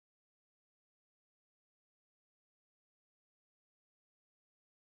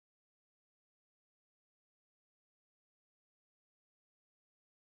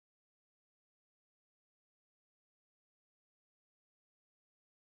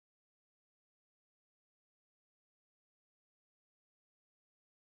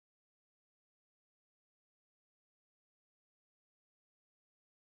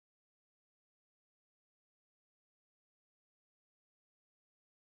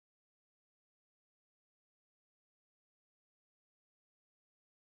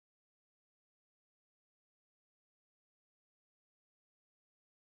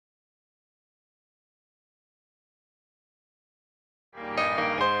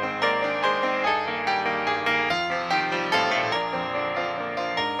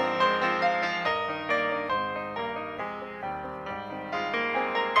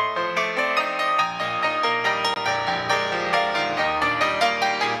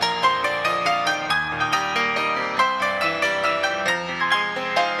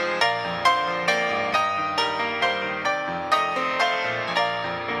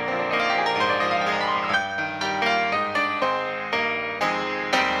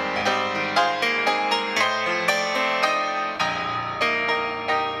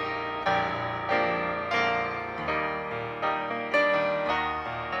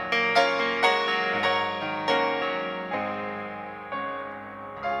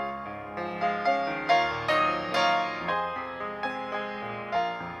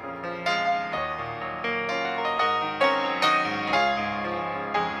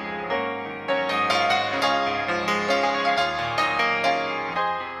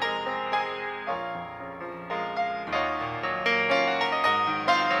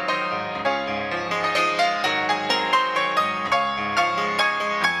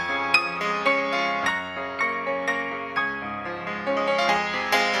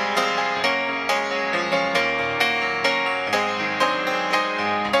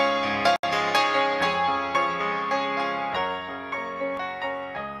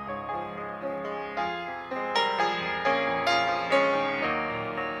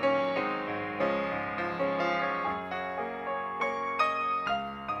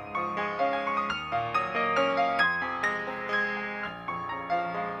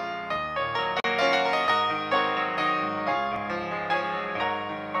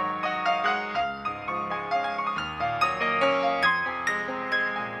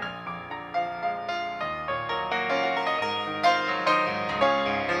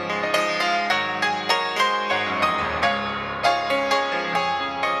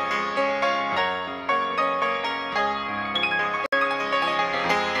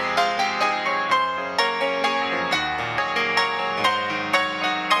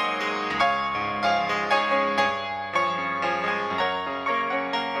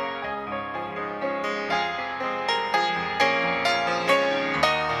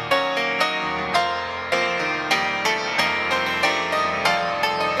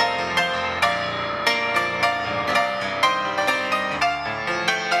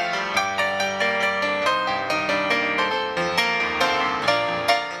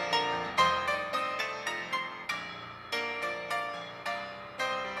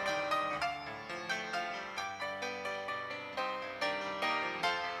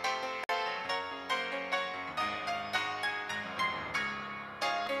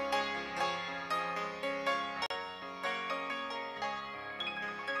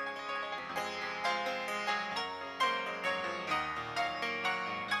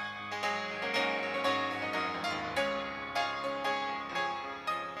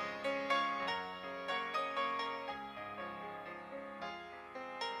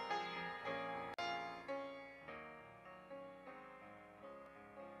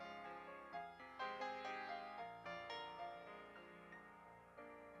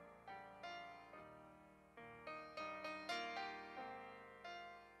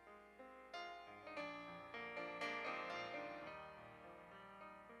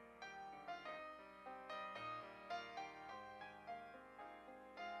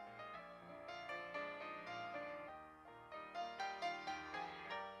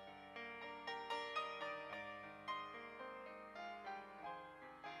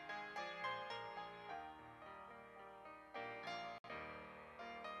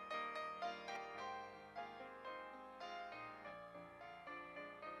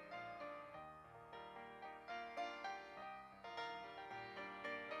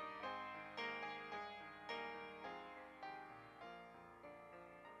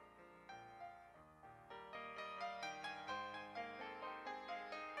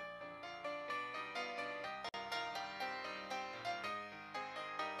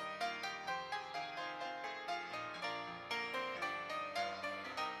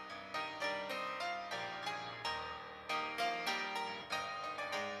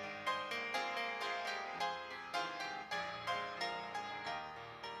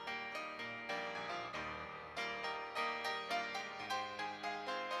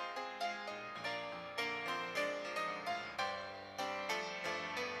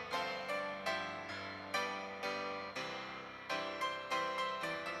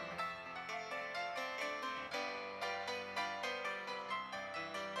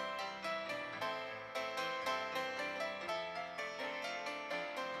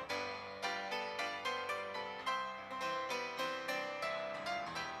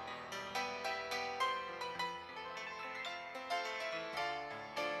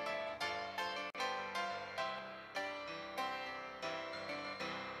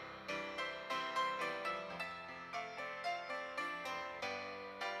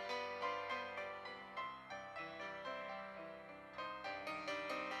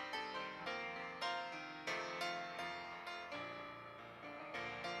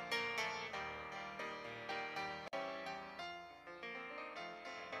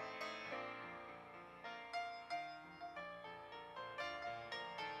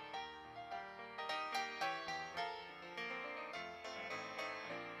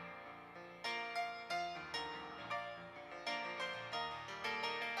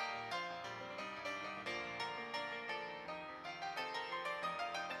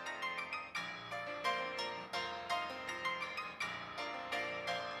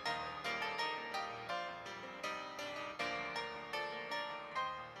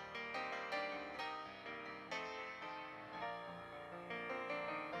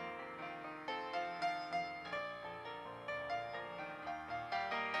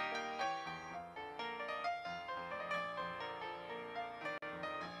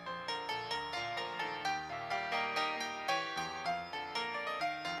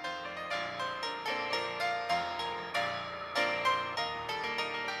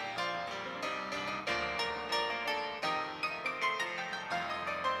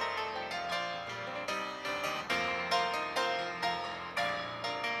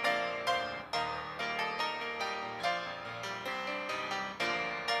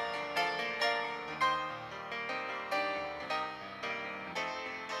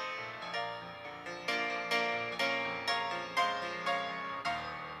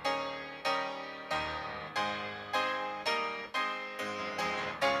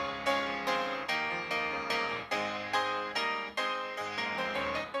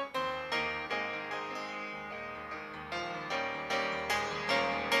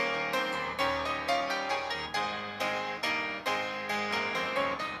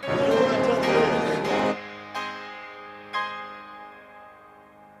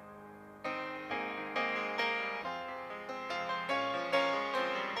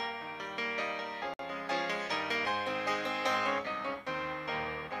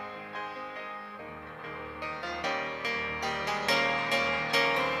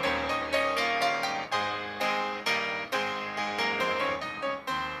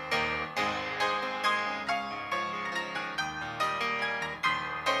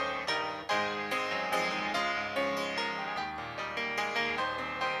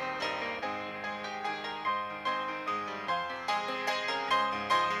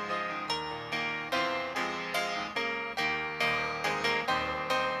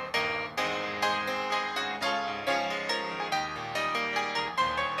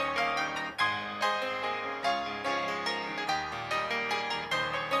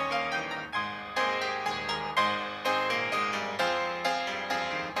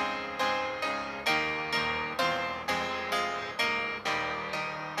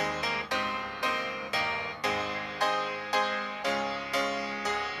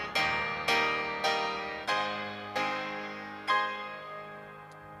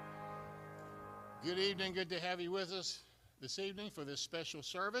evening. Good to have you with us this evening for this special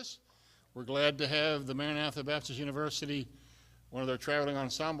service. We're glad to have the Maranatha Baptist University, one of their traveling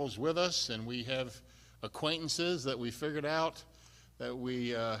ensembles, with us, and we have acquaintances that we figured out that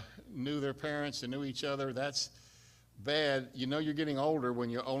we knew their parents and knew each other. That's bad. You know you're getting older when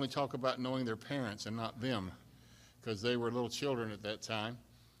you only talk about knowing their parents and not them, because they were little children at that time.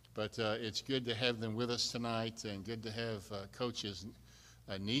 But it's good to have them with us tonight, and good to have Coach's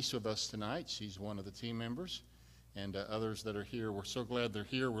niece with us tonight. She's one of the team members, and others that are here. We're so glad they're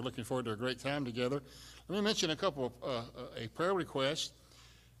here. We're looking forward to a great time together. Let me mention a couple of a prayer request.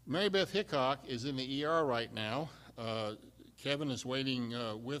 Mary Beth Hickok is in the ER right now. Kevin is waiting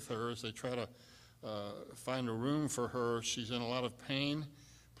with her as they try to find a room for her. She's in a lot of pain.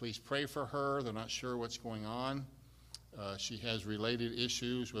 Please pray for her. They're not sure what's going on. She has related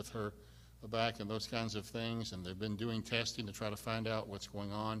issues with her back and those kinds of things, and they've been doing testing to try to find out what's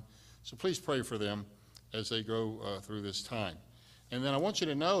going on. So please pray for them as they go through this time. And then I want you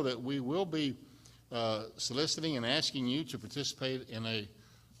to know that we will be soliciting and asking you to participate in a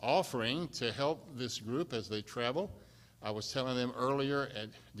offering to help this group as they travel. I was telling them earlier at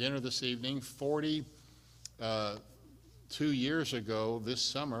dinner this evening, 42 years ago this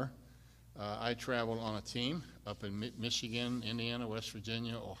summer, I traveled on a team up in Michigan, Indiana, West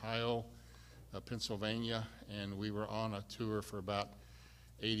Virginia, Ohio, Pennsylvania, and we were on a tour for about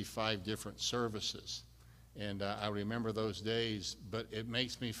 85 different services. And I remember those days, but it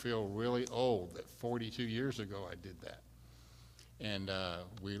makes me feel really old that 42 years ago I did that. And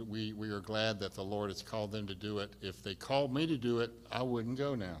we are glad that the Lord has called them to do it. If they called me to do it, I wouldn't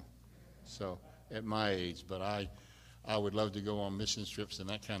go now. So at my age, but I would love to go on mission trips and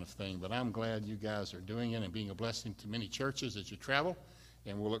that kind of thing. But I'm glad you guys are doing it and being a blessing to many churches as you travel.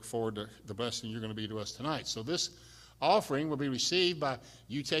 And we'll look forward to the blessing you're going to be to us tonight. So this offering will be received by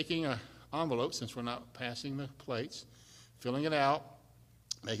you taking an envelope, since we're not passing the plates, filling it out,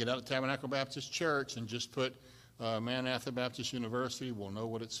 make it out at Tabernacle Baptist Church, and just put Maranatha Baptist University. We'll know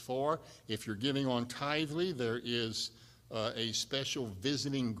what it's for. If you're giving on Tithely, there is a special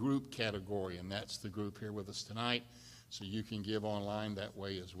visiting group category, and that's the group here with us tonight. So you can give online that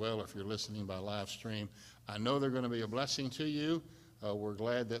way as well if you're listening by live stream. I know they're going to be a blessing to you. We're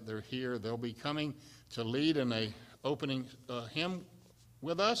glad that they're here. They'll be coming to lead in a opening hymn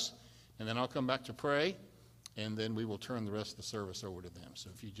with us, and then I'll come back to pray, and then we will turn the rest of the service over to them. So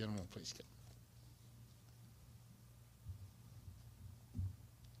if you gentlemen please come.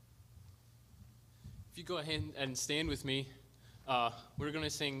 If you go ahead and stand with me, we're going to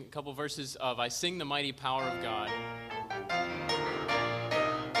sing a couple verses of I Sing the Mighty Power of God.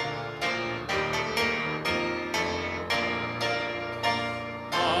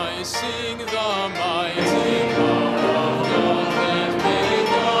 I sing the mighty power of God that made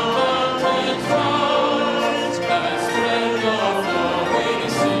the mountains rise, that spread the flowing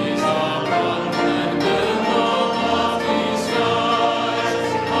seas abroad and built the lofty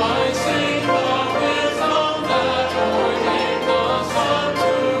skies. I sing the wisdom that ordained the sun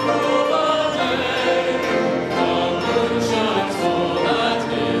to rule the day. The moon shines full at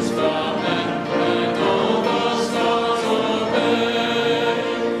his command, and all the stars obey.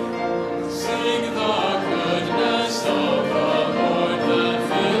 Sing the goodness of the Lord that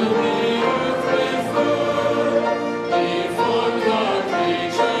filled the earth with food. He formed the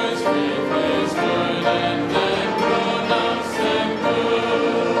creatures with his word and then pronounced them good.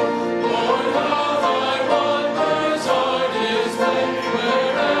 Lord, how thy wonders are displayed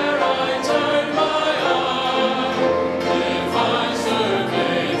where'er I turn my eye. If I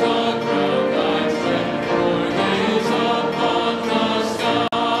survey the ground I tread or gaze upon the sky,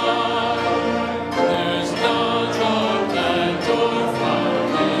 there's not a plant or flower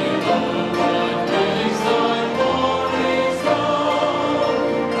below what makes thy glory strong.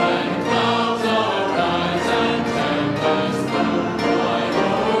 And clouds arise and tempests blow by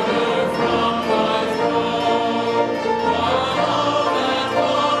order from thy throne. While all that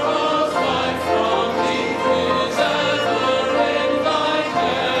borrows life from thee is ever in thy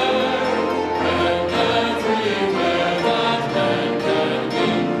care, and everywhere that man can be,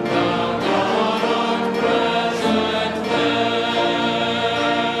 thou God art present there.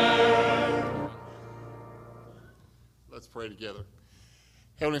 Let's pray together.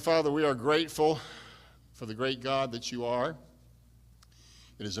 Heavenly Father, we are grateful for the great God that you are.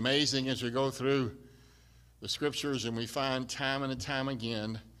 It is amazing as we go through the scriptures and we find time and time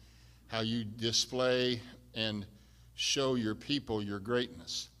again how you display and show your people your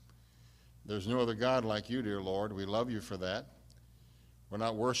greatness. There's no other God like you, dear Lord. We love you for that. We're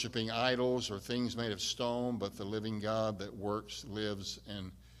not worshiping idols or things made of stone, but the living God that works, lives,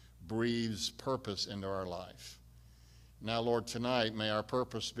 and breathes purpose into our life. Now, Lord, tonight, may our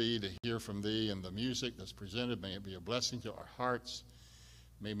purpose be to hear from Thee and the music that's presented. May it be a blessing to our hearts.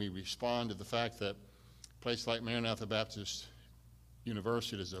 May we respond to the fact that a place like Maranatha Baptist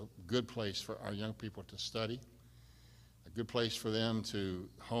University is a good place for our young people to study, a good place for them to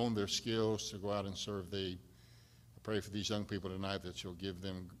hone their skills, to go out and serve Thee. I pray for these young people tonight that You'll give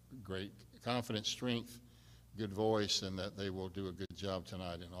them great confidence, strength, good voice, and that they will do a good job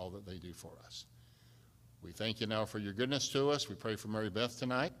tonight in all that they do for us. We thank You now for Your goodness to us. We pray for Mary Beth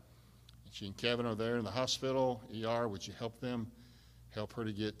tonight. She and Kevin are there in the hospital, ER. Would You help them? Help her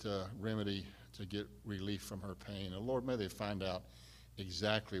to get remedy, to get relief from her pain. And Lord, may they find out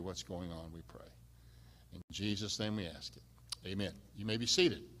exactly what's going on, we pray. In Jesus' name we ask it. Amen. You may be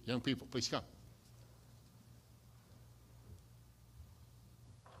seated. Young people, please come.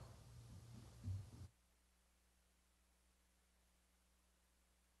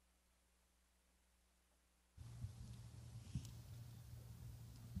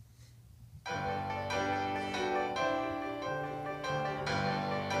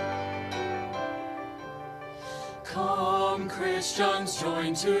 Come, Christians,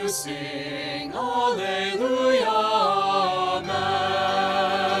 join to sing, Alleluia,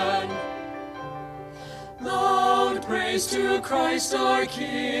 Amen. Loud praise to Christ our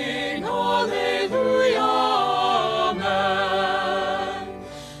King, Alleluia, Amen.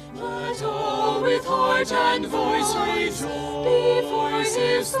 Let all with heart and voice rejoice, before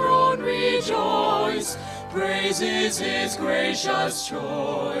His throne rejoice. Praise is His gracious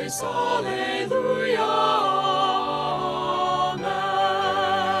choice, Alleluia.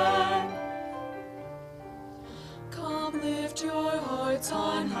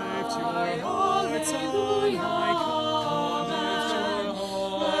 On high, Alleluia, Amen.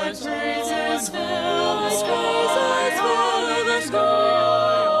 Let praises fill the sky,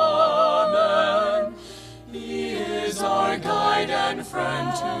 Amen. He is our guide and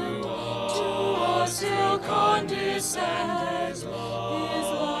friend, to us He'll condescend. His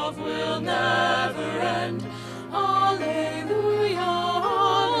love will never end. Alleluia.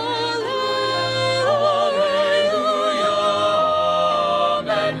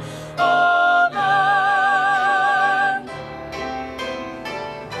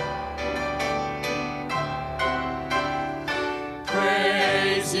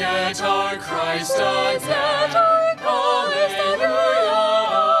 Christ again, Alleluia,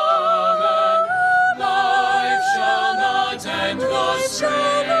 Amen. Life shall not end thus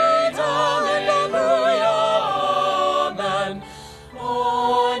straight, Alleluia, Amen.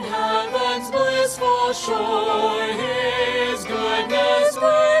 On heaven's blissful shore, His goodness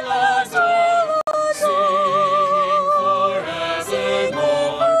will adore, singing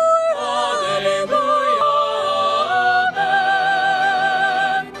forevermore, Alleluia.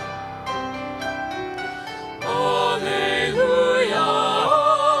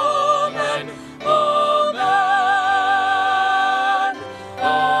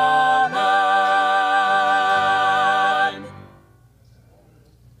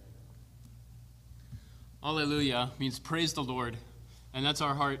 Alleluia means praise the Lord, and that's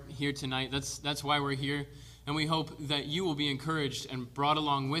our heart here tonight. That's why we're here, and we hope that you will be encouraged and brought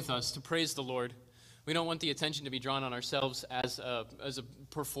along with us to praise the Lord. We don't want the attention to be drawn on ourselves as a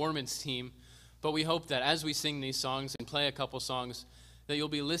performance team, but we hope that as we sing these songs and play a couple songs, that you'll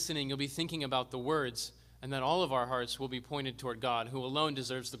be listening, you'll be thinking about the words, and that all of our hearts will be pointed toward God, who alone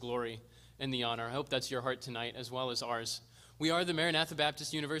deserves the glory and the honor. I hope that's your heart tonight as well as ours. We are the Maranatha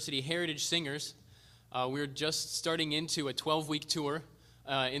Baptist University Heritage Singers. We're just starting into a 12-week tour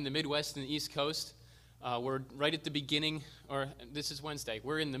in the Midwest and the East Coast. We're right at the beginning, or this is Wednesday.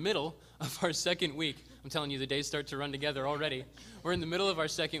 We're in the middle of our second week. I'm telling you, the days start to run together already. We're in the middle of our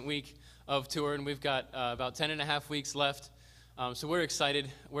second week of tour, and we've got about 10 and a half weeks left. So we're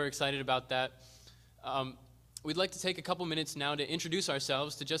excited. We're excited about that. We'd like to take a couple minutes now to introduce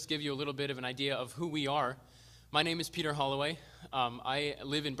ourselves, to just give you a little bit of an idea of who we are. My name is Peter Holloway. I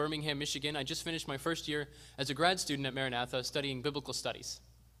live in Birmingham, Michigan. I just finished my first year as a grad student at Maranatha studying biblical studies.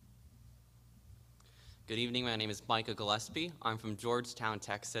 Good evening, my name is Micah Gillespie. I'm from Georgetown,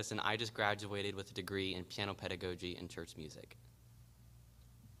 Texas, and I just graduated with a degree in piano pedagogy and church music.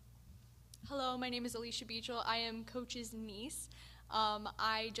 Hello, my name is Alicia Beachel. I am Coach's niece.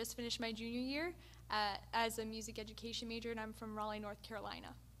 I just finished my junior year as a music education major, and I'm from Raleigh, North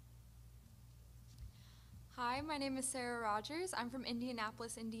Carolina. Hi, my name is Sarah Rogers. I'm from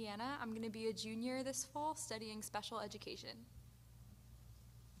Indianapolis, Indiana. I'm going to be a junior this fall studying special education.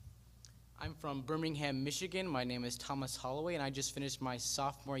 I'm from Birmingham, Michigan. My name is Thomas Holloway, and I just finished my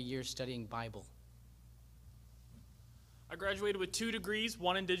sophomore year studying Bible. I graduated with 2 degrees,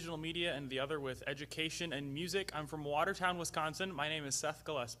 one in digital media and the other with education and music. I'm from Watertown, Wisconsin. My name is Seth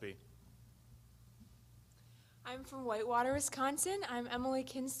Gillespie. I'm from Whitewater, Wisconsin. I'm Emily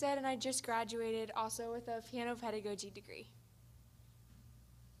Kinstead, and I just graduated also with a piano pedagogy degree.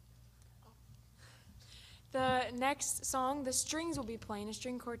 The next song, the strings will be playing, a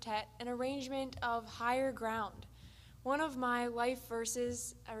string quartet, an arrangement of Higher Ground. One of my life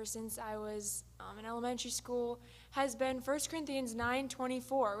verses ever since I was in elementary school has been 1 Corinthians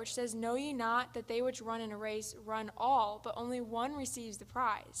 9:24, which says, "Know ye not that they which run in a race run all, but only one receives the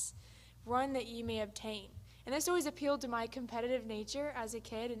prize? Run that ye may obtain." And this always appealed to my competitive nature as a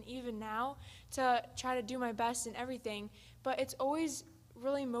kid and even now to try to do my best in everything. But it's always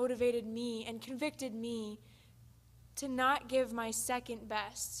really motivated me and convicted me to not give my second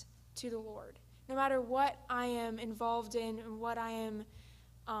best to the Lord. No matter what I am involved in and what I am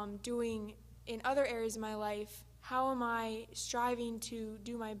doing in other areas of my life, how am I striving to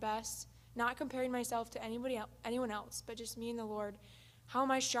do my best, not comparing myself to anyone else, but just me and the Lord? How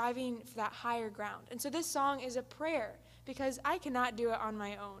am I striving for that higher ground? And so this song is a prayer because I cannot do it on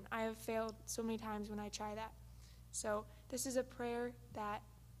my own. I have failed so many times when I try that. So this is a prayer that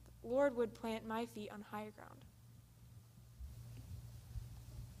the Lord would plant my feet on higher ground.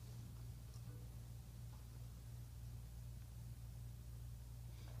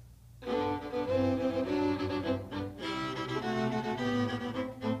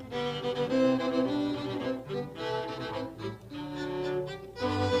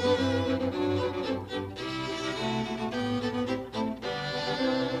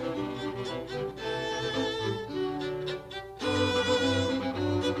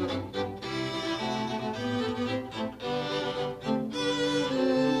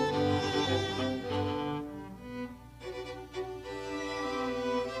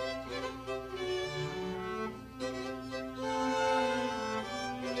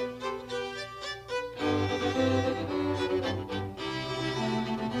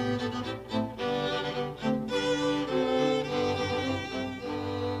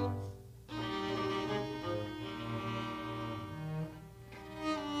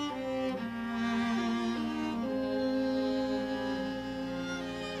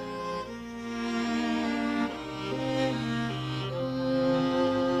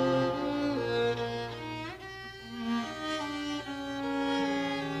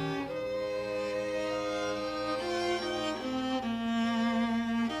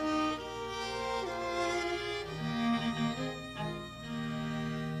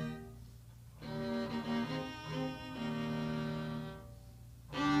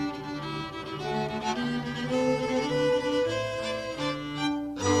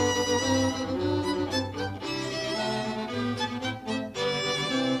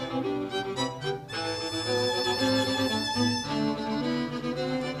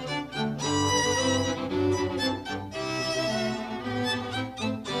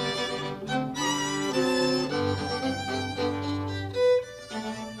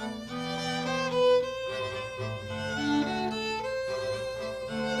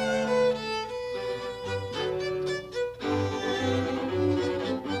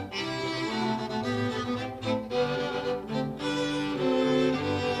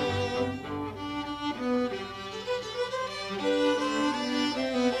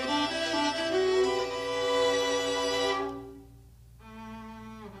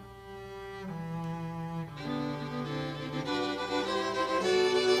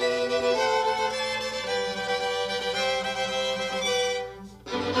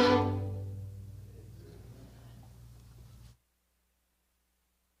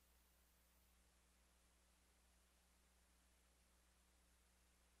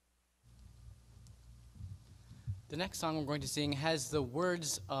 The next song we're going to sing has the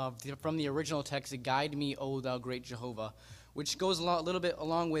words from the original text, "Guide me, O thou great Jehovah," which goes a little bit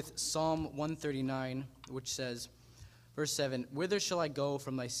along with Psalm 139, which says, verse 7, "Whither shall I go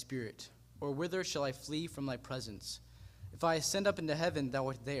from thy spirit? Or whither shall I flee from thy presence? If I ascend up into heaven, thou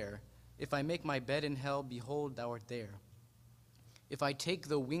art there. If I make my bed in hell, behold, thou art there. If I take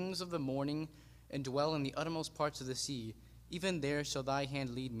the wings of the morning and dwell in the uttermost parts of the sea, even there shall thy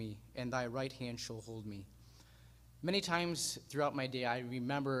hand lead me, and thy right hand shall hold me." Many times throughout my day, I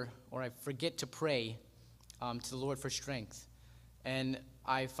remember or I forget to pray to the Lord for strength. And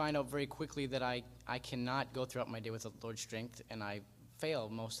I find out very quickly that I cannot go throughout my day with the Lord's strength, and I fail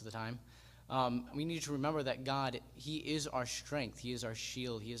most of the time. We need to remember that God, He is our strength. He is our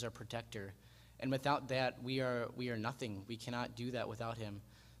shield. He is our protector. And without that, we are nothing. We cannot do that without Him.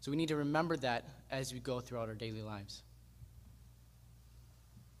 So we need to remember that as we go throughout our daily lives.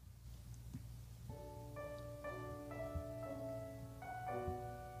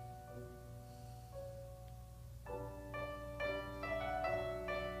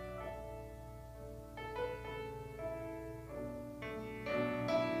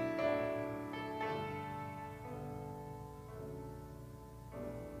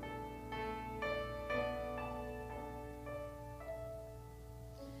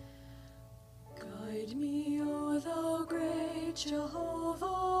 great Jehovah,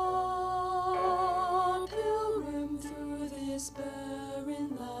 pilgrim through this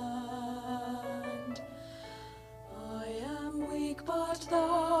barren land. I am weak, but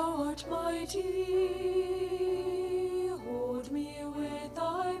thou art mighty. Hold me with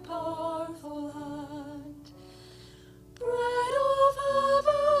thy powerful hand. Bread of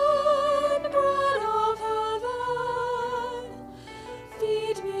heaven,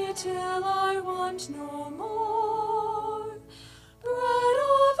 feed me till I want no more. Bread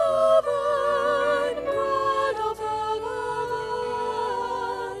of heaven,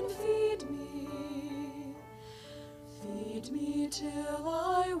 feed me till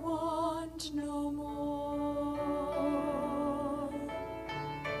I want no more.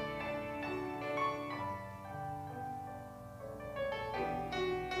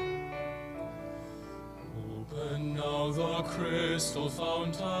 Open now the crystal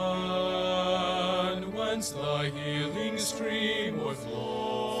fountain, whence the healing stream will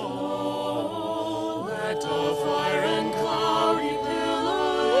flow. Let the fire and cloudy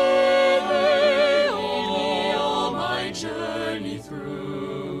pillar lead me all my journey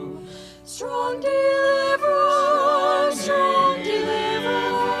through. Strong deliverer, strong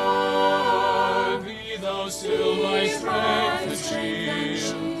deliverer, Be thou still my strength and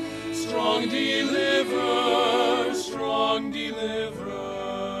shield. Strong deliverer, strong deliverer.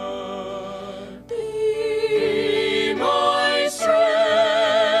 be my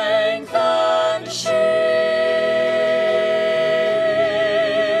strength and shield.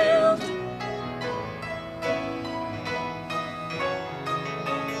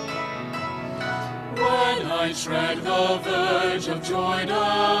 When I tread the verge of Jordan,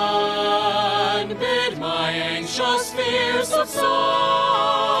 bid my anxious fears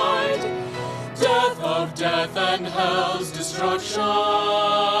subside. Death of death and hell's destruction,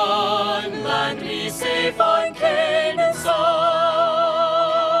 land me safe on Canaan's side.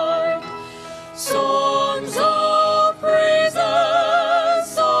 Songs of praises,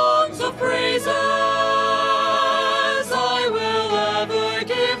 I will ever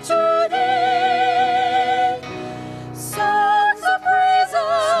give to thee. Songs of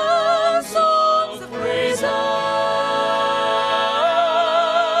praises, Songs of praises.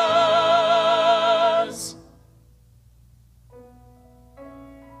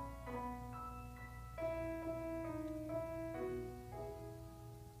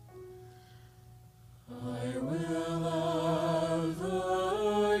 I will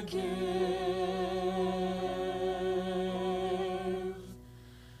ever give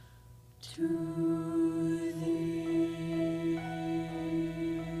to thee.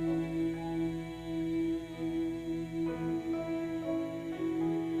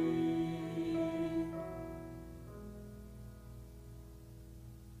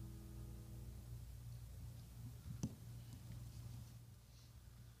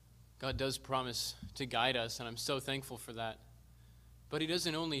 God does promise to guide us, and I'm so thankful for that. But he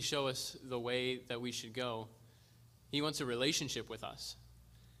doesn't only show us the way that we should go. He wants a relationship with us.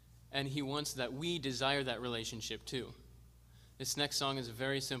 And he wants that we desire that relationship too. This next song is a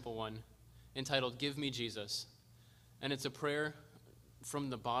very simple one, entitled Give Me Jesus. And it's a prayer from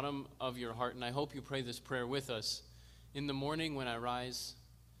the bottom of your heart, and I hope you pray this prayer with us in the morning when I rise,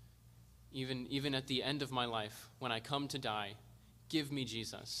 even at the end of my life, when I come to die. Give me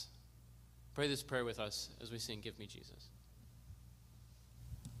Jesus. Pray this prayer with us as we sing Give Me Jesus.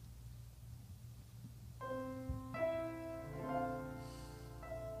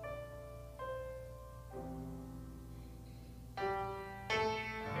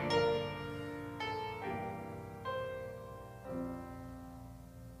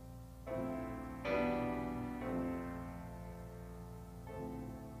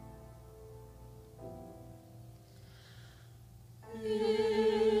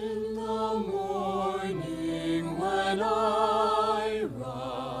 In the morning when I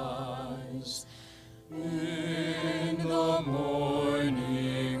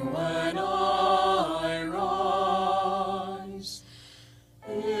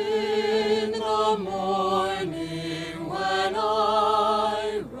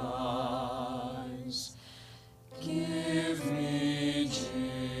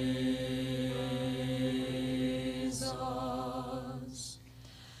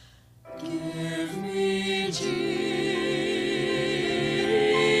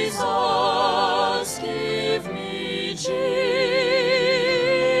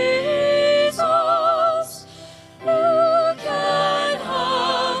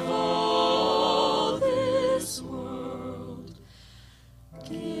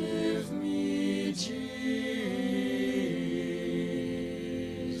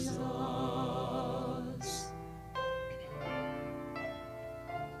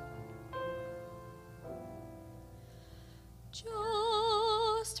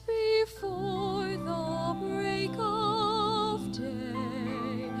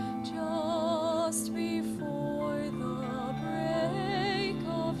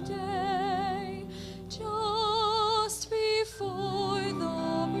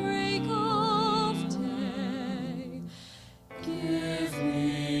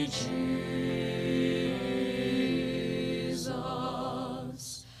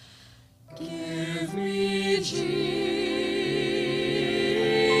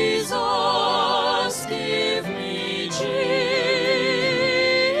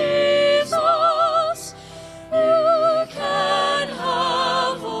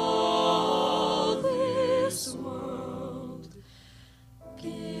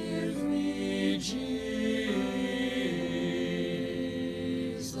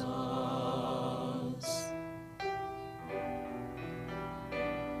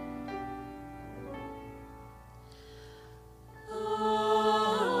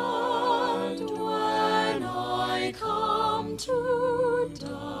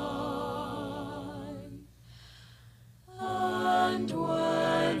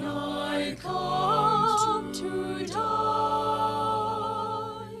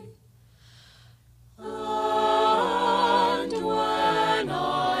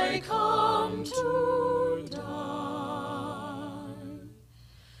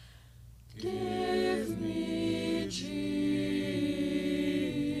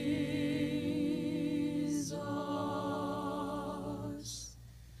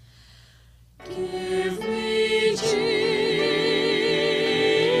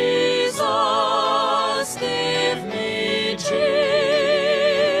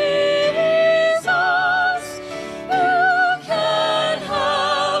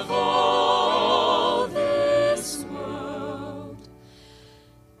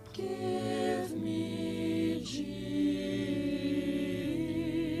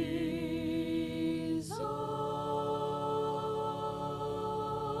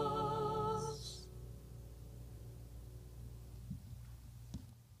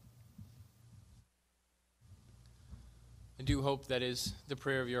I do hope that is the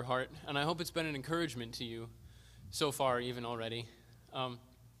prayer of your heart, and I hope it's been an encouragement to you so far, even already.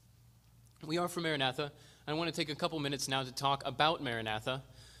 We are from Maranatha. I want to take a couple minutes now to talk about Maranatha,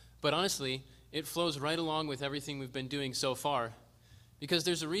 but honestly, it flows right along with everything we've been doing so far, because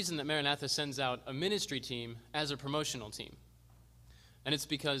there's a reason that Maranatha sends out a ministry team as a promotional team, and it's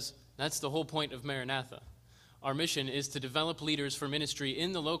because that's the whole point of Maranatha. Our mission is to develop leaders for ministry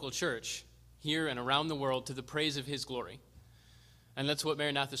in the local church, here and around the world, to the praise of His glory. And that's what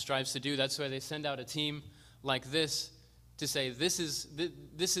Maranatha strives to do. That's why they send out a team like this to say, this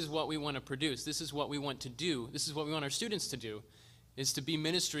is what we want to produce. This is what we want to do. This is what we want our students to do, is to be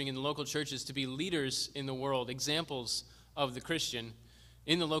ministering in the local churches, to be leaders in the world, examples of the Christian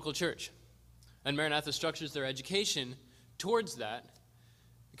in the local church. And Maranatha structures their education towards that,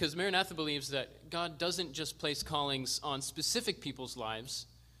 because Maranatha believes that God doesn't just place callings on specific people's lives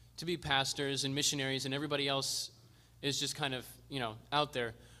to be pastors and missionaries, and everybody else is just kind of, out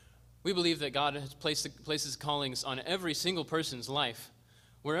there. We believe that God has places callings on every single person's life,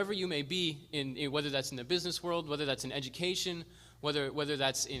 wherever you may be, whether that's in the business world, whether that's in education, whether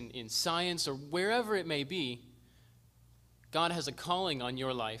that's in science, or wherever it may be. God has a calling on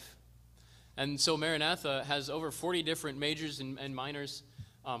your life. And so Maranatha has over 40 different majors and minors,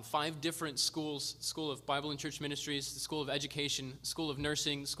 5 different schools: School of Bible and Church Ministries, the School of Education, School of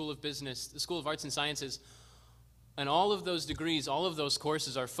Nursing, School of Business, the School of Arts and Sciences. And all of those degrees, all of those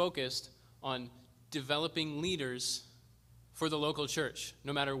courses are focused on developing leaders for the local church,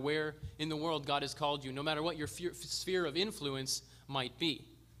 no matter where in the world God has called you, no matter what your sphere of influence might be.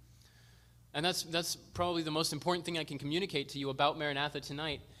 And that's probably the most important thing I can communicate to you about Maranatha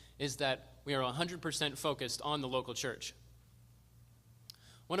tonight, is that we are 100% focused on the local church.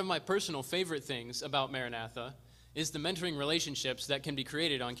 One of my personal favorite things about Maranatha is the mentoring relationships that can be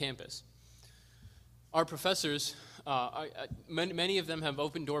created on campus. Our professors, many of them have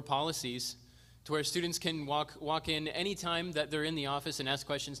open door policies to where students can walk in any time that they're in the office and ask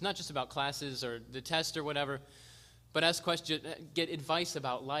questions, not just about classes or the test or whatever, but get advice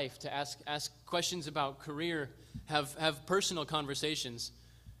about life, to ask questions about career, have personal conversations.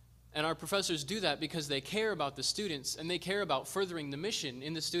 And our professors do that because they care about the students, and they care about furthering the mission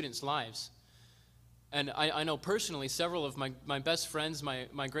in the students' lives. And I know personally several of my best friends,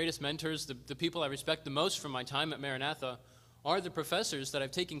 my greatest mentors, the people I respect the most from my time at Maranatha, are the professors that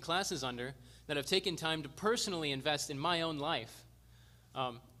I've taken classes under, that have taken time to personally invest in my own life.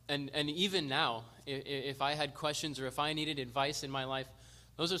 And even now, if I had questions or if I needed advice in my life,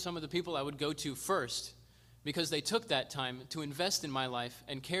 those are some of the people I would go to first, because they took that time to invest in my life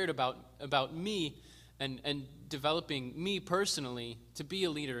and cared about me and developing me personally to be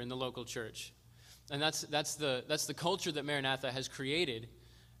a leader in the local church. And that's the culture that Maranatha has created.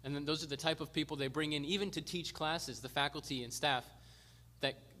 And then those are the type of people they bring in, even to teach classes, the faculty and staff,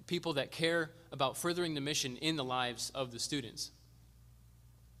 that people that care about furthering the mission in the lives of the students.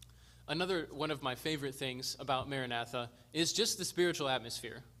 Another one of my favorite things about Maranatha is just the spiritual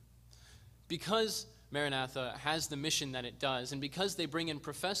atmosphere. Because Maranatha has the mission that it does, and because they bring in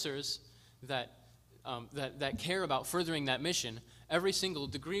professors that care about furthering that mission, every single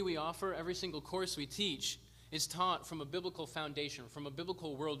degree we offer, every single course we teach is taught from a biblical foundation, from a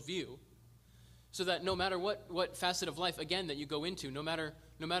biblical worldview, so that no matter what facet of life, again, that you go into, no matter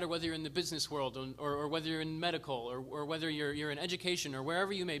whether you're in the business world or whether you're in medical or whether you're in education or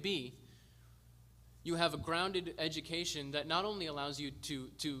wherever you may be, you have a grounded education that not only allows you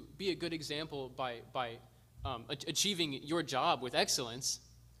to be a good example by achieving your job with excellence,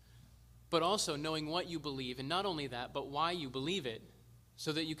 but also knowing what you believe, and not only that, but why you believe it,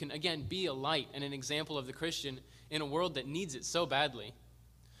 so that you can, again, be a light and an example of the Christian in a world that needs it so badly.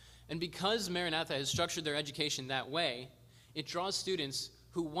 And because Maranatha has structured their education that way, it draws students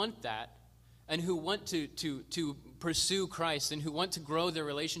who want that and who want to pursue Christ and who want to grow their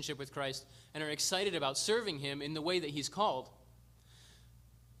relationship with Christ and are excited about serving Him in the way that He's called.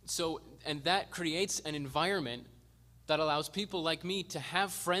 And that creates an environment that allows people like me to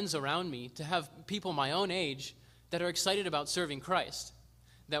have friends around me, to have people my own age that are excited about serving Christ,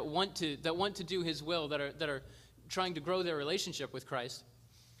 that want to do His will, that are trying to grow their relationship with Christ.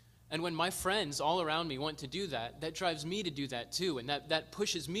 And when my friends all around me want to do that, that drives me to do that too, and that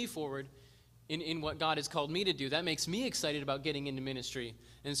pushes me forward in what God has called me to do. That makes me excited about getting into ministry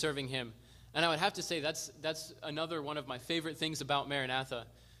and serving Him. And I would have to say that's another one of my favorite things about Maranatha,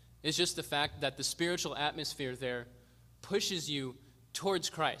 is just the fact that the spiritual atmosphere there pushes you towards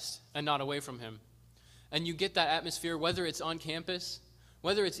Christ and not away from Him. And you get that atmosphere whether it's on campus,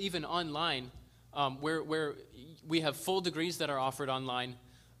 whether it's even online, where we have full degrees that are offered online,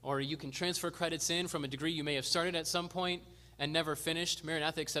 or you can transfer credits in from a degree you may have started at some point and never finished,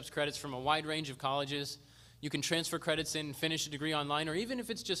 Maranatha accepts credits from a wide range of colleges. You can transfer credits in and finish a degree online, or even if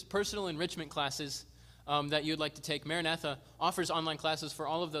it's just personal enrichment classes that you'd like to take, Maranatha offers online classes for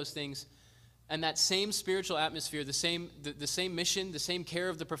all of those things. And that same spiritual atmosphere, the same mission, the same care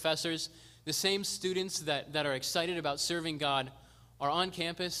of the professors, the same students that are excited about serving God are on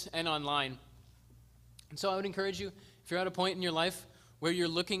campus and online. And so I would encourage you, if you're at a point in your life where you're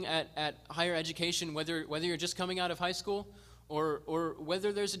looking at higher education, whether you're just coming out of high school or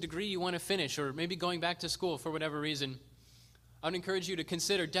whether there's a degree you want to finish or maybe going back to school for whatever reason, I would encourage you to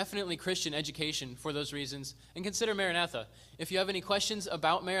consider definitely Christian education for those reasons, and consider Maranatha. If you have any questions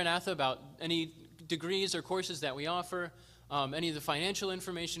about Maranatha, about any degrees or courses that we offer, any of the financial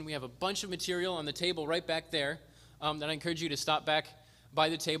information, we have a bunch of material on the table right back there that I encourage you to stop back by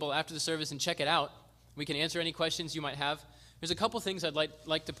the table after the service and check it out. We can answer any questions you might have. There's a couple things I'd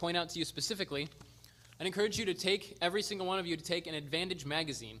like to point out to you specifically. I'd encourage you to take, every single one of you, to take an Advantage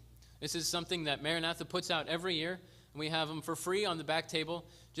magazine. This is something that Maranatha puts out every year. And we have them for free on the back table,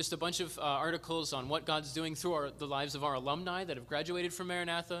 just a bunch of articles on what God's doing through the lives of our alumni that have graduated from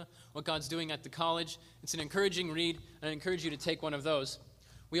Maranatha, what God's doing at the college. It's an encouraging read, and I encourage you to take one of those.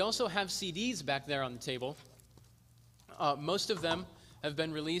 We also have CDs back there on the table. Most of them have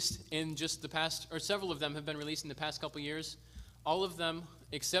been released in just the past, or several of them have been released in the past couple years. All of them,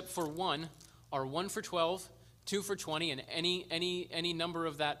 except for one, are 1 for $12, 2 for $20, and any number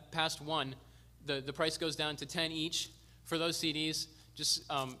of that past one, the price goes down to $10 each for those CDs, just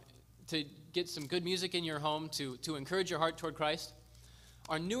to get some good music in your home, to encourage your heart toward Christ.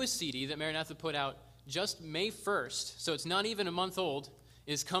 Our newest CD that Maranatha put out just May 1st, so it's not even a month old,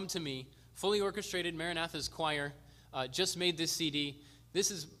 is Come to Me, fully orchestrated. Maranatha's choir just made this CD. This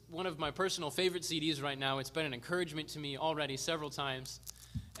is one of my personal favorite CDs right now. It's been an encouragement to me already several times.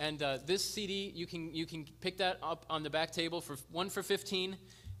 And this CD, you can pick that up on the back table for one for $15.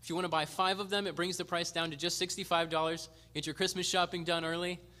 If you want to buy 5 of them, it brings the price down to just $65. Get your Christmas shopping done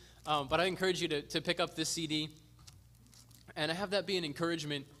early. But I encourage you to pick up this CD. And I have that be an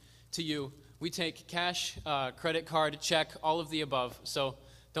encouragement to you. We take cash, credit card, check, all of the above. So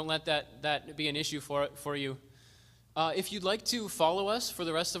don't let that be an issue for you. If you'd like to follow us for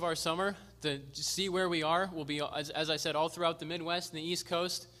the rest of our summer, to see where we are, we'll be, as I said, all throughout the Midwest and the East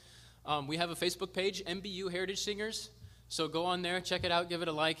Coast. We have a Facebook page, MBU Heritage Singers. So go on there, check it out, give it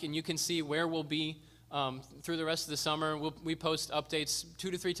a like, and you can see where we'll be through the rest of the summer. We post updates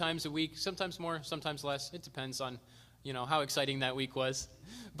 2 to 3 times a week, sometimes more, sometimes less. It depends on, how exciting that week was.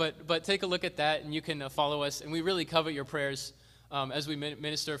 But take a look at that, and you can follow us. And we really covet your prayers as we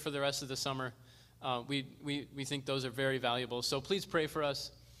minister for the rest of the summer. We think those are very valuable. So please pray for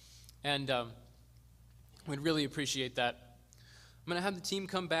us, and we'd really appreciate that. I'm going to have the team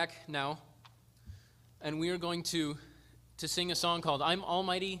come back now, and we are going to sing a song called I'm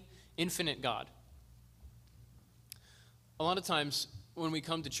Almighty, Infinite God. A lot of times when we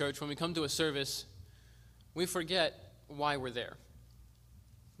come to church, when we come to a service, we forget why we're there.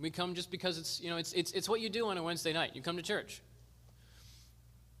 We come just because it's what you do on a Wednesday night. You come to church.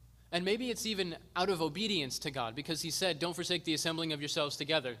 And maybe it's even out of obedience to God, because he said, don't forsake the assembling of yourselves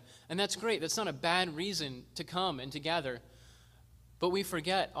together. And that's great. That's not a bad reason to come and to gather. But we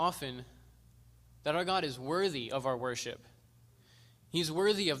forget often that our God is worthy of our worship. He's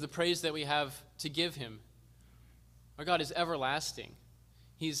worthy of the praise that we have to give him. Our God is everlasting.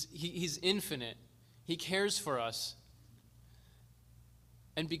 He's infinite. He cares for us.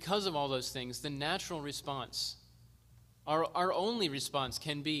 And because of all those things, the natural response, our only response,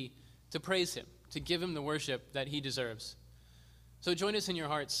 can be to praise him, to give him the worship that he deserves. So join us in your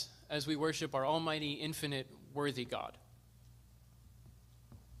hearts as we worship our almighty, infinite, worthy God.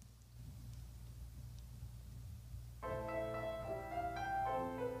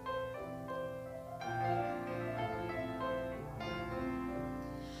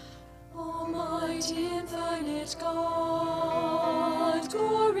 Almighty, infinite God,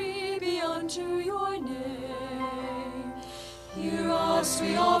 glory be unto your name. Hear us,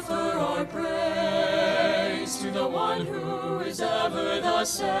 we offer our praise to the one who is ever the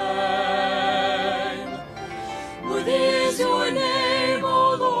same. Worthy is your name,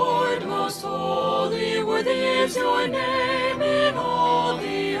 O Lord, most holy. Worthy is your name in all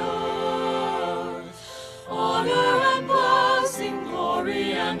the earth. Honor and blessing,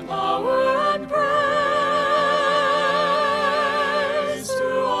 glory and power and praise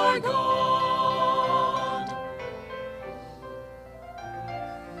to our God.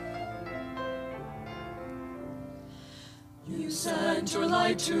 You sent your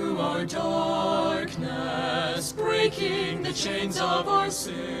light to our darkness, breaking the chains of our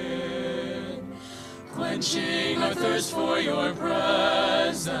sin. quenching our thirst for your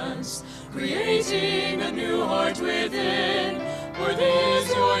presence, creating a new heart within. Worthy is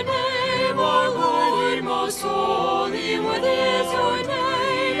your name, our Lord, most holy. Worthy is your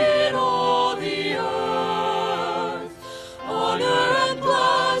name in all the earth. Honor and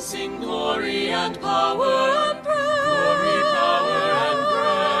blessing, glory and power and praise. Glory, power and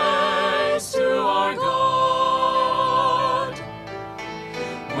praise to our God.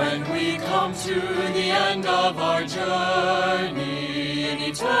 When we come to the end of our journey, in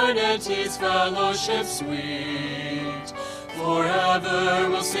eternity's fellowship sweet, forever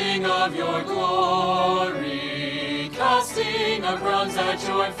we'll sing of your glory, casting our crowns at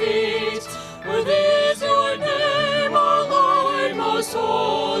your feet. Worthy is your name, our Lord, most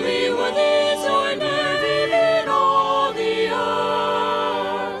holy. Worthy is your name in all the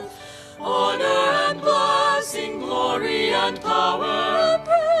earth. Honor and blessing, glory and power and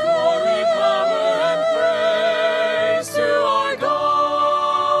praise. Glory, power and praise to our God.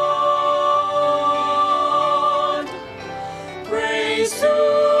 Praise to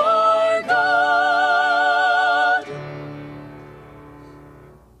our God.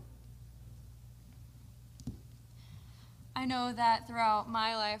 I know that throughout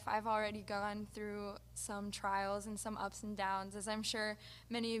my life, I've already gone through some trials and some ups and downs, as I'm sure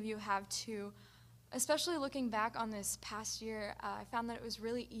many of you have too. Especially looking back on this past year, I found that it was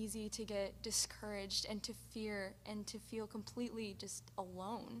really easy to get discouraged and to fear and to feel completely just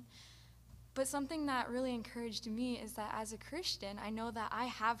alone. But something that really encouraged me is that as a Christian, I know that I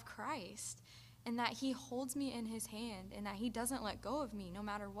have Christ and that he holds me in his hand and that he doesn't let go of me no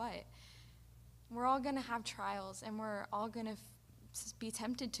matter what. We're all going to have trials, and we're all going to be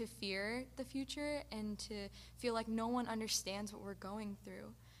tempted to fear the future and to feel like no one understands what we're going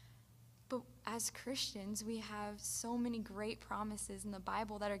through. But as Christians, we have so many great promises in the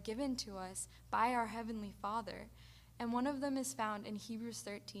Bible that are given to us by our Heavenly Father. And one of them is found in Hebrews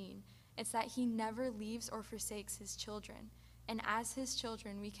 13. It's that he never leaves or forsakes his children. And as his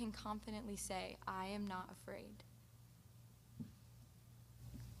children, we can confidently say, I am not afraid.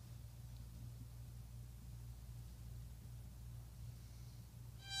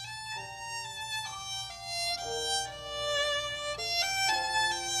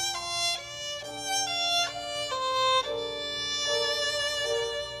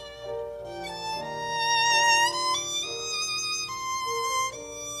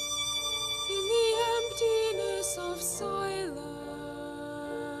 In the emptiness of silence,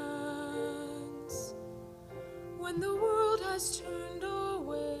 when the world has turned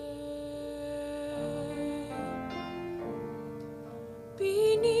away,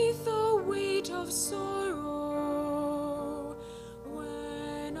 beneath the weight of sorrow,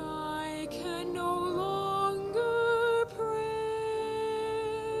 when I can no longer pray,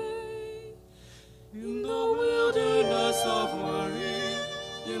 in the wilderness of worry,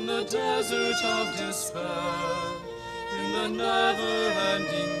 in the desert of despair, in the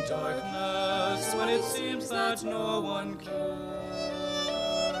never-ending darkness, when it seems that no one cares,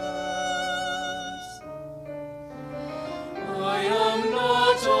 I am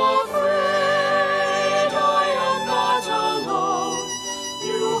not afraid, I am not alone.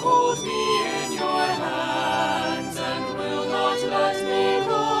 You hold me in your hands and will not let me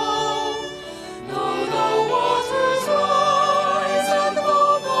go. Though the waters rise and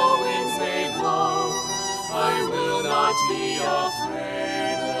though the winds may blow, I will not be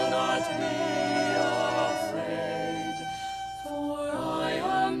afraid, will not be afraid, for I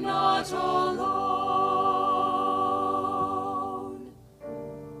am not alone.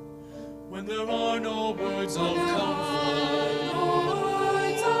 When there are no words of comfort,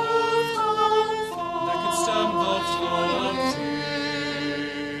 that can stem the flow of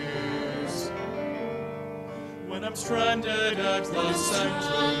tears, when I'm stranded at the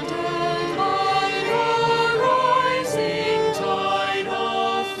center by the rising tide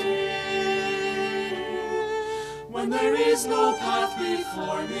of fear, when there is no path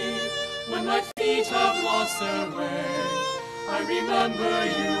before me, when my feet have lost their way, I remember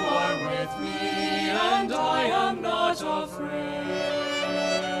you are with me, and I am not afraid.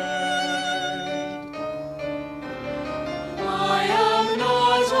 I am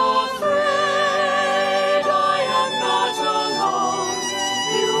not afraid, I am not alone.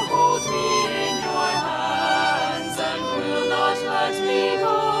 You hold me in your hands and will not let me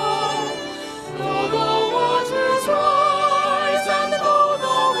go. Though the waters rise and though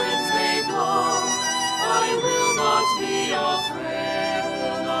the winds may blow, I will not be afraid,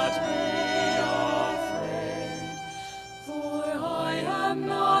 will not be afraid, for I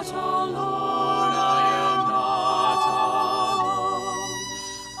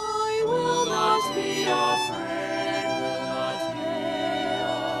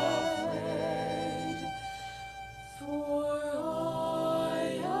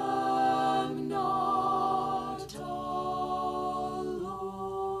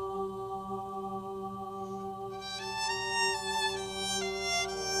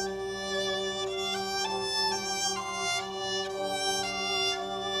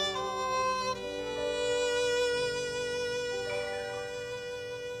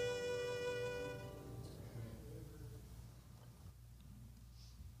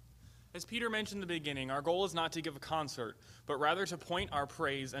As Peter mentioned in the beginning, our goal is not to give a concert, but rather to point our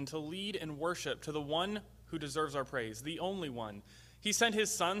praise and to lead in worship to the one who deserves our praise, the only one. He sent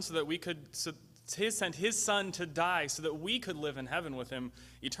his son so that we could sent his son to die so that we could live in heaven with him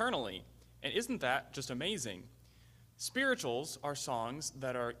eternally. And isn't that just amazing? Spirituals are songs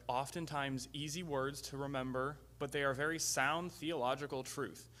that are oftentimes easy words to remember, but they are very sound theological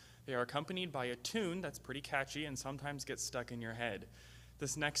truth. They are accompanied by a tune that's pretty catchy and sometimes gets stuck in your head.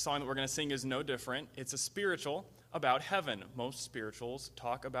 This next song that we're going to sing is no different. It's a spiritual about heaven. Most spirituals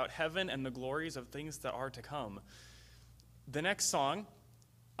talk about heaven and the glories of things that are to come. The next song,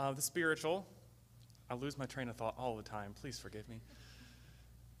 the spiritual, I lose my train of thought all the time. Please forgive me.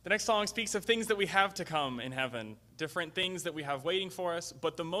 The next song speaks of things that we have to come in heaven, different things that we have waiting for us,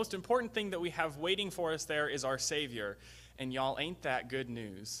 but the most important thing that we have waiting for us there is our Savior. And y'all, ain't that good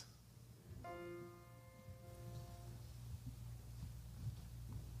news?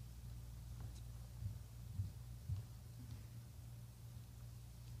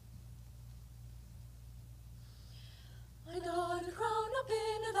 I got a crown up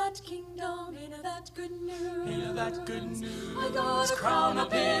in that kingdom, in that good news. In that good news. I got a crown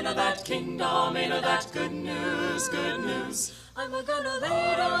up in that kingdom, in that good news, good news. I'm gonna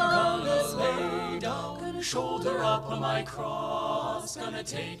lay down this world, gonna shoulder up my cross, gonna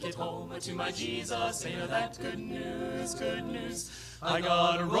take it home to my Jesus, in that good news, good news. I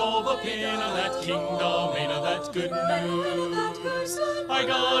got a robe up in that kingdom, in that good news. I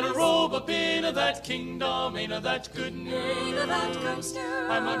got a robe up in that kingdom, in that good news.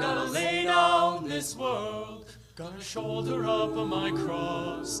 I'm gonna lay down this world, gonna shoulder up my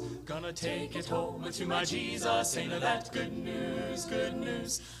cross, gonna take it home to my Jesus, in that good news, good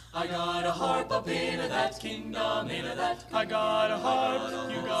news. I got a harp up in that kingdom, in that I got a harp,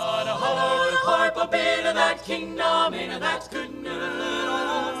 you got a harp up in that kingdom, in that good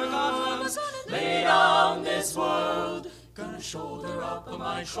news. Lay down this world, gonna shoulder up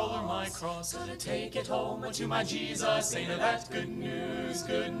my cross, gonna take it home to my Jesus, in that good news,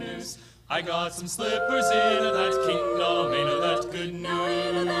 good news. I got some slippers in that kingdom, in that good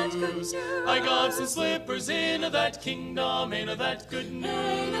news. I got some slippers in that kingdom, in that good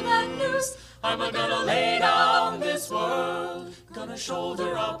news. I'm gonna lay down this world, gonna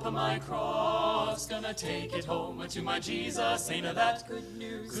shoulder up my cross, gonna take it home to my Jesus, in that good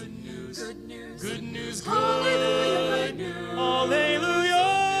news, good news, good news, good news, good news.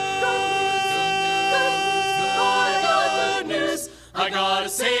 Hallelujah. Good news. I got a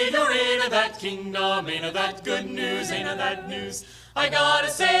Savior in that kingdom, in that good news, in that news. I got a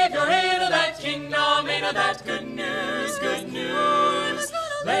Savior in that kingdom, in that good news, good news.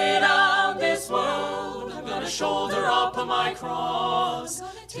 Lay down this world, I'm gonna shoulder up my cross,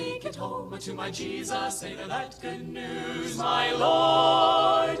 take it home to my Jesus, in that good news, my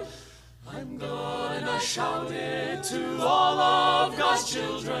Lord. I'm gonna shout it to all of God's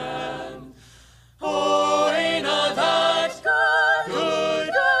children. Oh, ain't that good,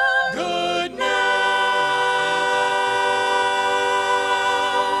 good news.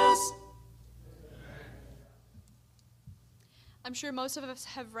 I'm sure most of us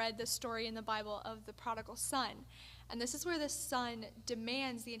have read the story in the Bible of the prodigal son. And this is where the son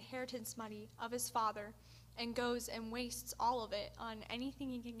demands the inheritance money of his father and goes and wastes all of it on anything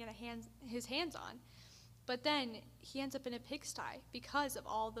he can get his hands on. But then he ends up in a pigsty because of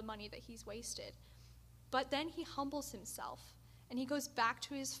all the money that he's wasted. But then he humbles himself and he goes back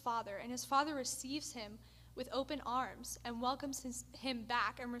to his father, and his father receives him with open arms and welcomes him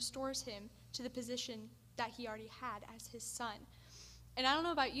back and restores him to the position that he already had as his son. And I don't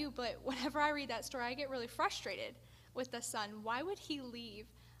know about you, but whenever I read that story, I get really frustrated with the son. Why would he leave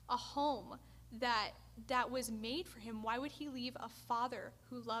a home that was made for him? Why would he leave a father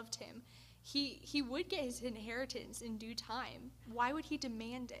who loved him? He would get his inheritance in due time. Why would he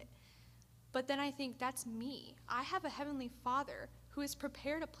demand it? But then I think, that's me. I have a heavenly Father who has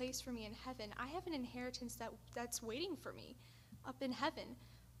prepared a place for me in heaven. I have an inheritance that's waiting for me up in heaven.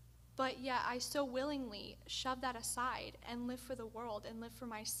 But yeah, I so willingly shove that aside and live for the world and live for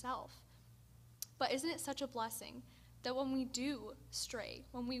myself. But isn't it such a blessing that when we do stray,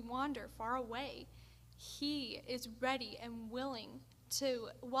 when we wander far away, he is ready and willing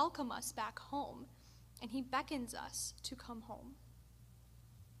to welcome us back home, and he beckons us to come home.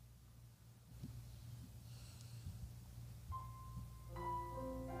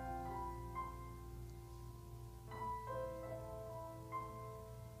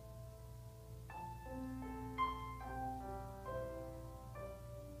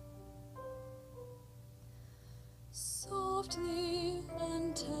 Softly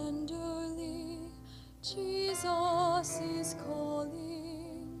and tenderly, Jesus is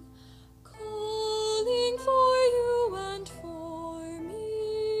calling.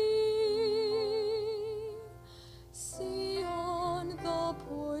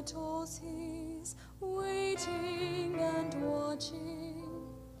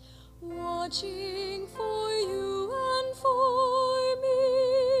 watching for you and for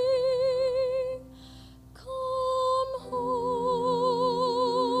me. Come home,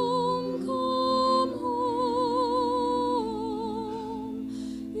 come home.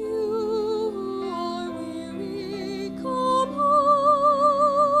 You who are weary, come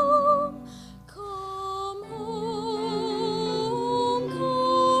home. Come home,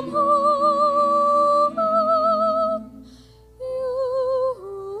 come home. You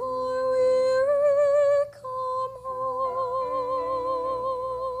who are weary, come home.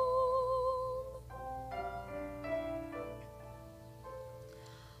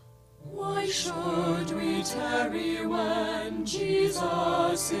 Why should we tarry when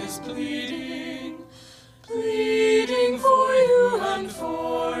Jesus is pleading, pleading for you and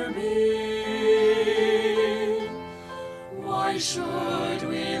for me? Why should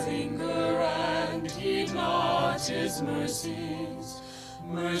we linger and heed not his mercies,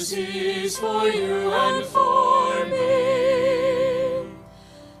 mercies for you and for me?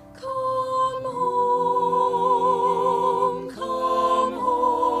 Come home, come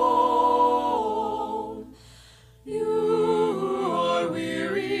home. You who are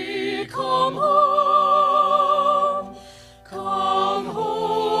weary, come home. Come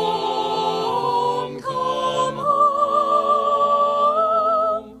home, come home.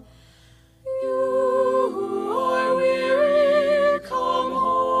 You who are weary, come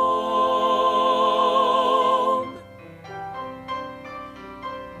home.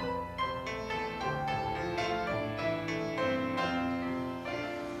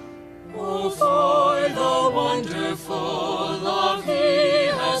 Oh, for the wonderful love he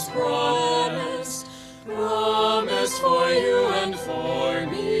has promised, promised for you and for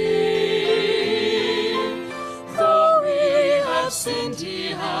me. Though we have sinned, he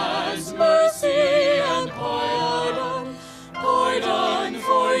has mercy and pardon, pardon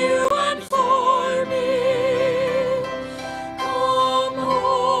for you and for me. Come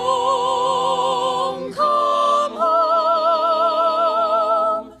home, come home.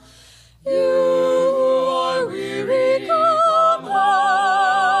 You who are weary, come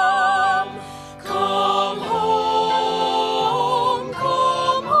home. Come home,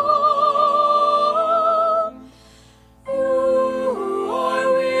 come home. You who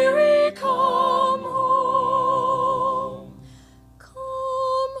are weary, come home.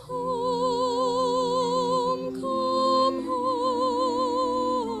 Come home, come home.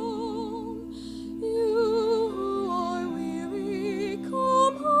 You who are weary,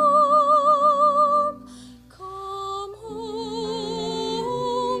 come home. Come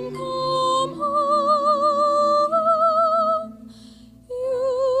home, come home.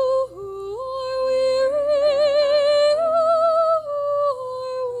 You who are weary,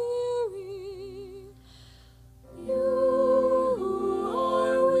 you who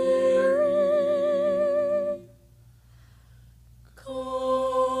are weary,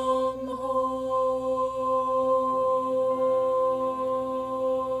 come home.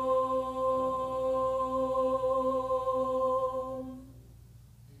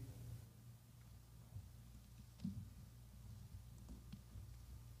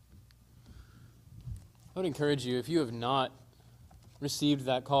 I would encourage you, if you have not received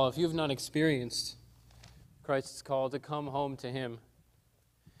that call, if you have not experienced Christ's call to come home to him,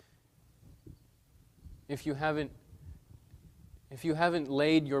 if you haven't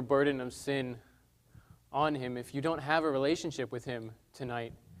laid your burden of sin on him, if you don't have a relationship with him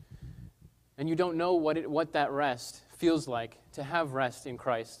tonight, and you don't know what that rest feels like, to have rest in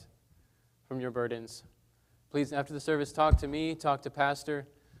Christ from your burdens, please, after the service, talk to me, talk to Pastor.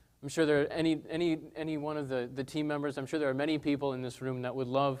 I'm sure there are any one of the team members, I'm sure there are many people in this room that would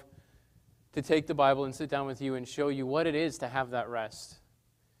love to take the Bible and sit down with you and show you what it is to have that rest,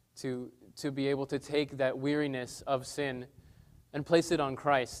 to be able to take that weariness of sin and place it on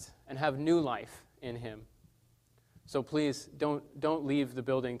Christ and have new life in him. So please don't leave the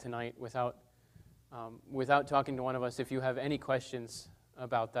building tonight without talking to one of us if you have any questions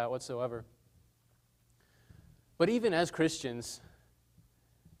about that whatsoever. But even as Christians,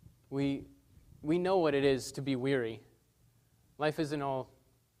 we know what it is to be weary. Life isn't all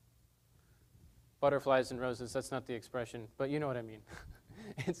butterflies and roses. That's not the expression, but you know what I mean.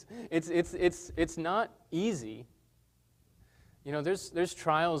 It's not easy. You know, there's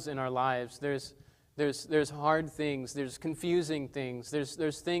trials in our lives. There's hard things. There's confusing things.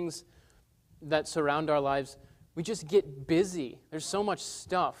 There's things that surround our lives. We just get busy. There's so much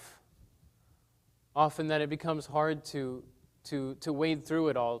stuff often that it becomes hard to wade through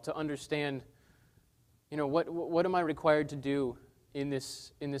it all, to understand, you know, what am I required to do in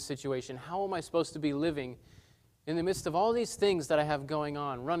this situation? How am I supposed to be living in the midst of all these things that I have going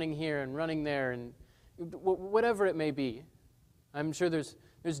on, running here and running there, and whatever it may be, I'm sure there's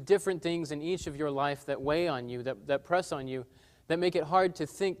different things in each of your life that weigh on you, that press on you, that make it hard to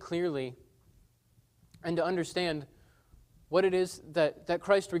think clearly and to understand what it is that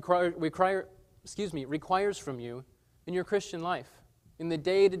Christ requires from you in your Christian life, in the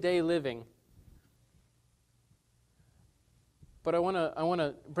day-to-day living. But I want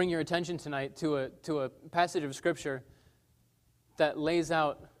to bring your attention tonight to a passage of Scripture that lays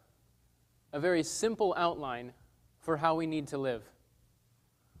out a very simple outline for how we need to live.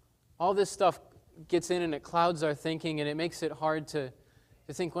 All this stuff gets in and it clouds our thinking, and it makes it hard to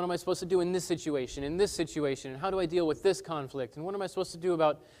think, what am I supposed to do in this situation, and how do I deal with this conflict, and what am I supposed to do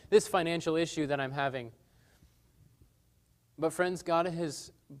about this financial issue that I'm having? But friends, God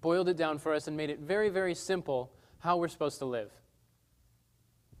has boiled it down for us and made it very, very simple how we're supposed to live.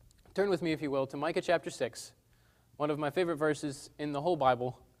 Turn with me, if you will, to Micah chapter 6, one of my favorite verses in the whole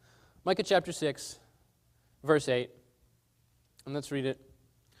Bible. Micah chapter 6, verse 8. And let's read it.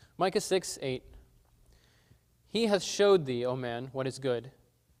 Micah 6, 8. He hath showed thee, O man, what is good.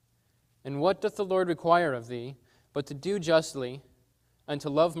 And what doth the Lord require of thee, but to do justly, and to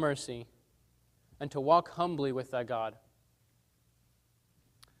love mercy, and to walk humbly with thy God?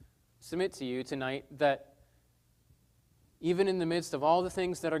 Submit to you tonight that even in the midst of all the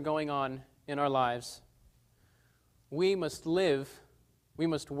things that are going on in our lives, we must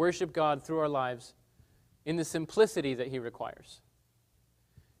worship God through our lives in the simplicity that He requires.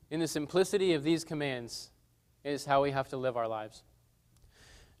 In the simplicity of these commands is how we have to live our lives.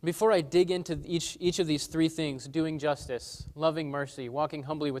 Before I dig into each of these three things, doing justice, loving mercy, walking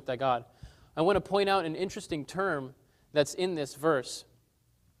humbly with thy God, I want to point out an interesting term that's in this verse,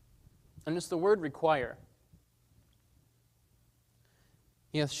 and it's the word require.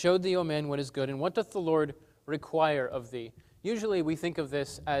 He hath showed thee, O man, what is good, and what doth the Lord require of thee? Usually we think of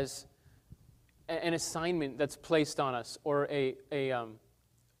this as an assignment that's placed on us, or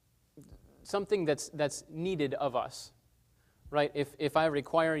something that's needed of us, right? If I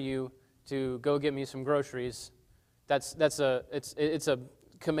require you to go get me some groceries, it's a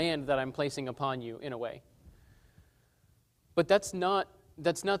command that I'm placing upon you in a way. But that's not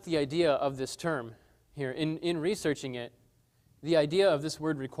the idea of this term here. In researching it, the idea of this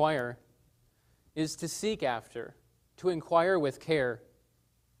word require is to seek after, to inquire with care.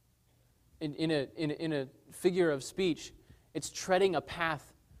 In a figure of speech, it's treading a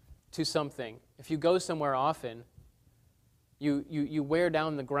path to something. If you go somewhere often, you wear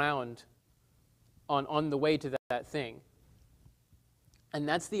down the ground on the way to that thing. And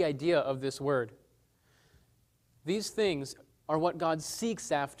that's the idea of this word. These things are what God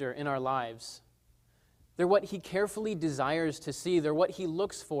seeks after in our lives. They're what He carefully desires to see. They're what He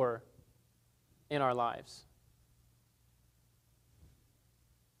looks for in our lives.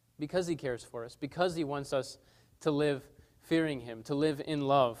 Because He cares for us, because He wants us to live fearing Him, to live in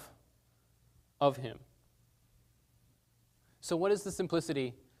love of Him. So what is the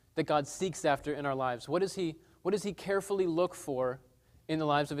simplicity that God seeks after in our lives? What does He carefully look for in the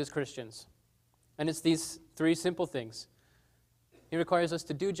lives of His Christians? And it's these three simple things. He requires us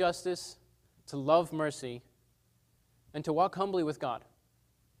to do justice, to love mercy, and to walk humbly with God.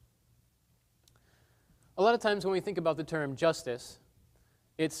 A lot of times when we think about the term justice,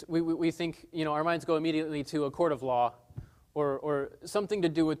 we think, our minds go immediately to a court of law or something to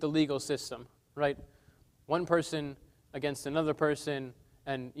do with the legal system, right? One person against another person,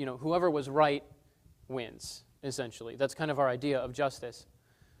 and whoever was right wins, essentially. That's kind of our idea of justice.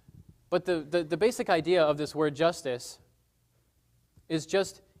 But the basic idea of this word justice is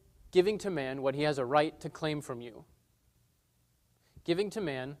just giving to man what he has a right to claim from you. Giving to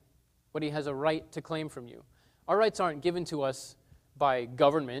man what he has a right to claim from you. Our rights aren't given to us by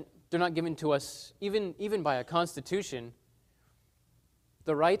government. They're not given to us even by a constitution.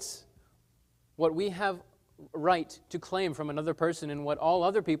 The rights, what we have right to claim from another person and what all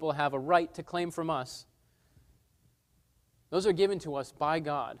other people have a right to claim from us, those are given to us by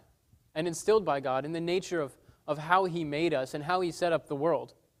God and instilled by God in the nature of how He made us and how He set up the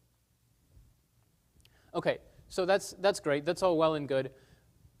world. Okay, so that's great. That's all well and good.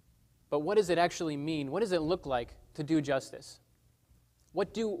 But what does it actually mean? What does it look like to do justice?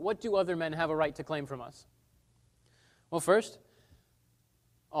 What do other men have a right to claim from us? Well, first,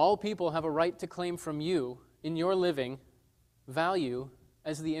 all people have a right to claim from you in your living value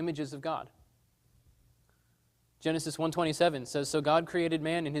as the images of God. Genesis 1:27 says, "So God created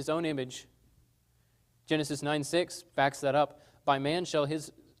man in His own image." Genesis 9:6 backs that up. "By man shall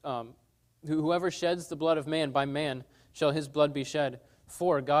whoever sheds the blood of man, by man shall his blood be shed.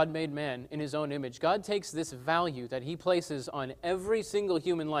 For God made man in his own image. God takes this value that he places on every single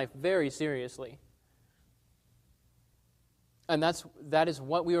human life very seriously. And that is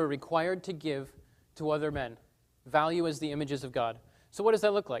what we are required to give to other men. Value as the images of God. So what does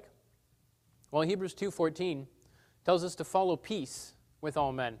that look like? Well, Hebrews 2:14 tells us to follow peace with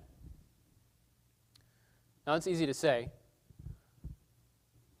all men. Now, it's easy to say,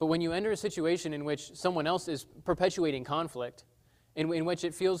 but when you enter a situation in which someone else is perpetuating conflict, in which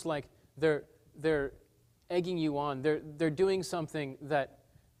it feels like they're egging you on, they're doing something that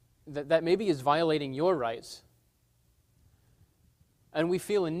maybe is violating your rights, and we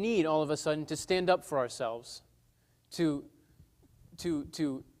feel a need all of a sudden to stand up for ourselves, to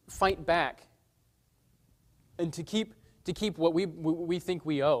fight back, and to keep what we think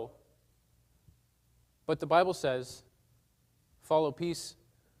we owe. But the Bible says, follow peace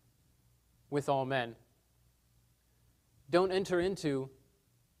with all men. Don't enter into,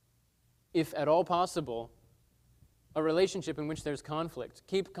 if at all possible, a relationship in which there's conflict.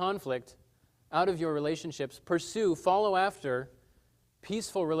 Keep conflict out of your relationships. Pursue, follow after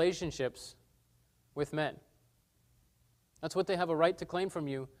peaceful relationships with men. That's what they have a right to claim from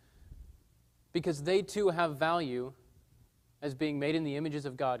you, because they too have value as being made in the images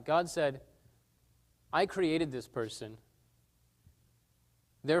of God. God said, I created this person.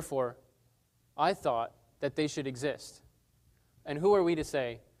 Therefore, I thought that they should exist. And who are we to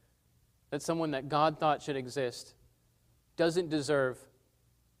say that someone that God thought should exist doesn't deserve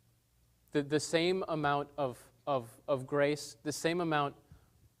the same amount of grace, the same amount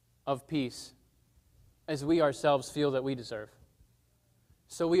of peace as we ourselves feel that we deserve?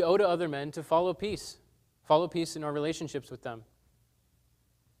 So we owe to other men to follow peace in our relationships with them.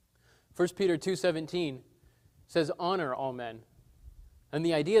 1 Peter 2:17 says, honor all men. And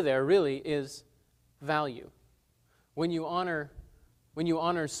the idea there really is value. When you honor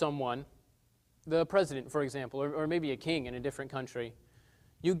someone, the president, for example, or maybe a king in a different country,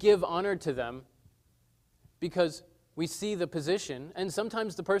 you give honor to them because we see the position, and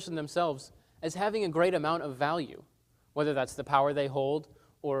sometimes the person themselves, as having a great amount of value, whether that's the power they hold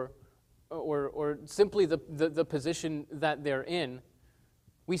or simply the position that they're in.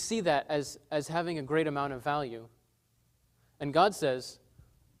 We see that as having a great amount of value. And God says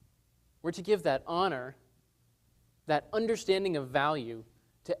we're to give that honor, that understanding of value,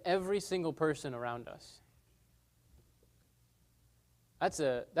 to every single person around us. That's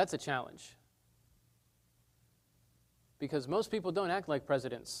a challenge. Because most people don't act like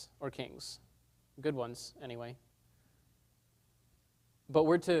presidents or kings. Good ones, anyway. But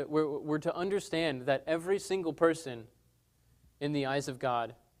we're to understand that every single person in the eyes of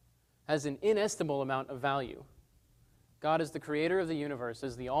God has an inestimable amount of value. God is the creator of the universe,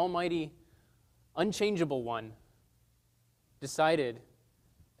 as the almighty, unchangeable one, decided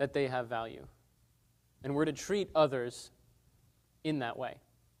that they have value. And we're to treat others in that way.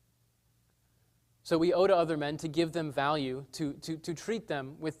 So we owe to other men to give them value, to treat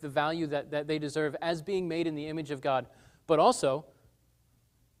them with the value that they deserve as being made in the image of God. But also,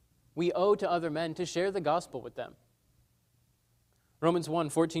 we owe to other men to share the gospel with them. Romans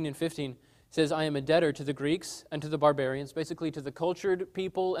 1:14 and 15 says, I am a debtor to the Greeks and to the barbarians, basically to the cultured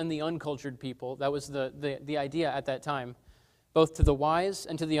people and the uncultured people. That was the idea at that time, both to the wise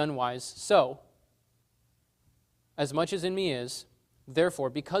and to the unwise. So, as much as in me is, therefore,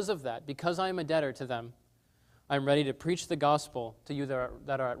 because of that, because I am a debtor to them, I am ready to preach the gospel to you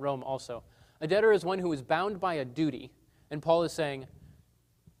that are at Rome also. A debtor is one who is bound by a duty. And Paul is saying,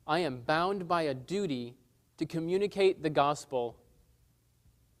 I am bound by a duty to communicate the gospel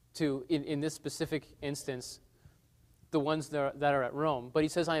to, in this specific instance, the ones that are at Rome. But he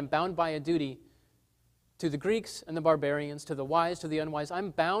says, I am bound by a duty to the Greeks and the barbarians, to the wise, to the unwise.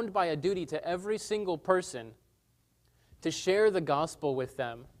 I'm bound by a duty to every single person to share the gospel with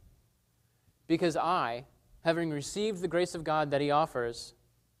them, because I, having received the grace of God that he offers,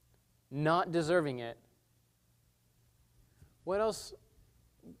 not deserving it, what else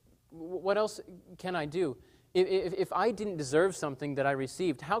can I do? If I didn't deserve something that I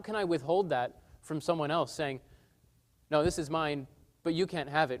received, how can I withhold that from someone else, saying, no, this is mine, but you can't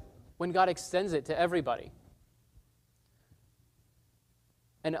have it, when God extends it to everybody?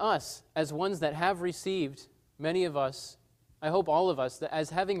 And us, as ones that have received, many of us, I hope all of us, that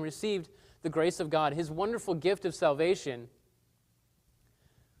as having received the grace of God, his wonderful gift of salvation,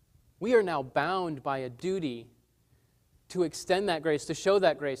 we are now bound by a duty to extend that grace, to show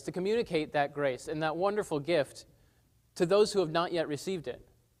that grace, to communicate that grace and that wonderful gift to those who have not yet received it.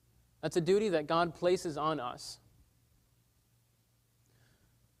 That's a duty that God places on us.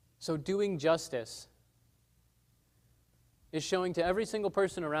 So doing justice is showing to every single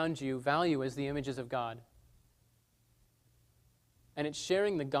person around you value as the images of God. And it's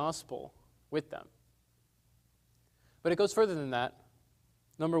sharing the gospel with them. But it goes further than that.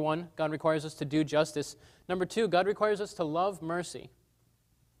 Number one, God requires us to do justice. Number two, God requires us to love mercy.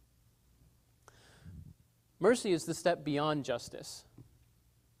 Mercy is the step beyond justice.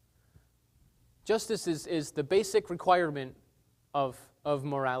 Justice is the basic requirement of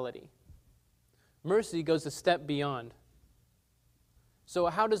morality. Mercy goes a step beyond. So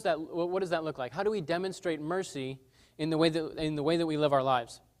what does that look like? How do we demonstrate mercy in the way that we live our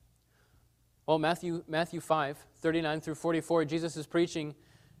lives? Well, Matthew 5, 39 through 44, Jesus is preaching,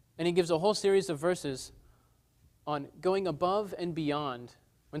 and he gives a whole series of verses on going above and beyond.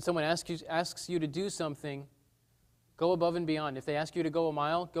 When someone asks you to do something, go above and beyond. If they ask you to go a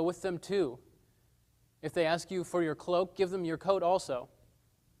mile, go with them too. If they ask you for your cloak, give them your coat also.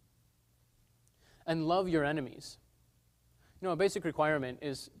 And love your enemies. You know, a basic requirement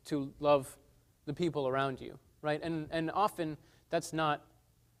is to love the people around you, right? And often that's not,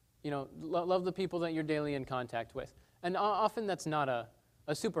 love the people that you're daily in contact with. And often that's not a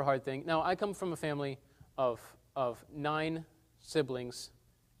super hard thing. Now, I come from a family of 9 siblings,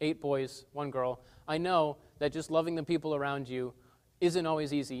 8 boys, 1 girl. I know that just loving the people around you isn't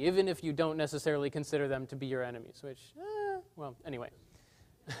always easy, even if you don't necessarily consider them to be your enemies, which, well, anyway.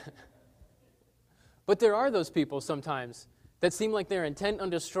 But there are those people sometimes that seem like they're intent on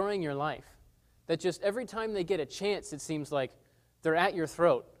destroying your life, that just every time they get a chance, it seems like they're at your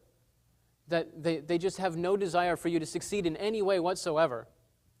throat, that they just have no desire for you to succeed in any way whatsoever.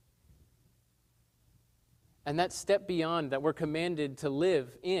 And that step beyond that we're commanded to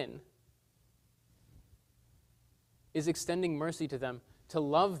live in is extending mercy to them, to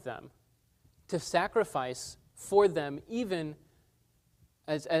love them, to sacrifice for them, even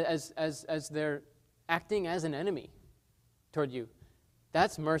as they're acting as an enemy toward you.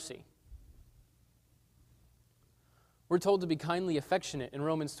 That's mercy. We're told to be kindly affectionate in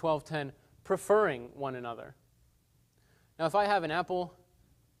Romans 12:10, preferring one another. Now, if I have an apple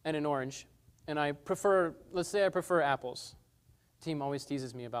and an orange, and let's say I prefer apples. The team always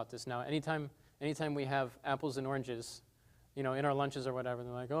teases me about this now. Anytime we have apples and oranges, in our lunches or whatever,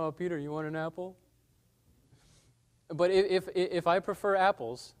 they're like, "Oh, Peter, you want an apple?" But if I prefer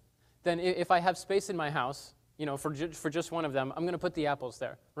apples, then if I have space in my house, for just one of them, I'm going to put the apples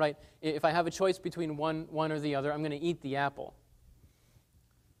there, right? If I have a choice between one or the other, I'm going to eat the apple.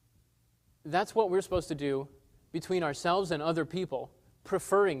 That's what we're supposed to do between ourselves and other people,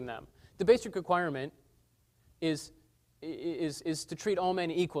 preferring them. The basic requirement is to treat all men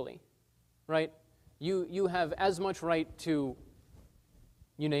equally, right? You have as much right to,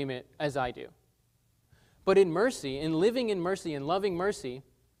 you name it, as I do. But in mercy, in living in mercy and loving mercy,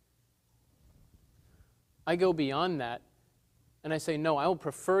 I go beyond that, and I say, no, I will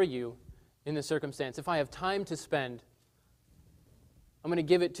prefer you in this circumstance. If I have time to spend, I'm going to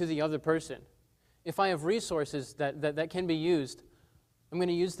give it to the other person. If I have resources that can be used, I'm going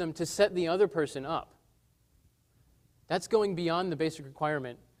to use them to set the other person up. That's going beyond the basic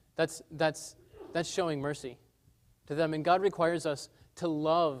requirement. That's showing mercy to them. And God requires us to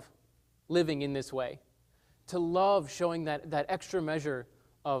love living in this way, to love showing that extra measure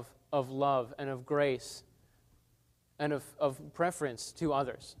of love and of grace and of preference to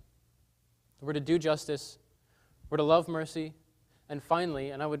others. We're to do justice. We're to love mercy. And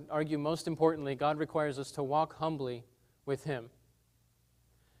finally, and I would argue most importantly, God requires us to walk humbly with Him.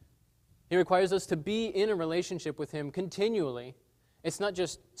 He requires us to be in a relationship with Him continually. It's not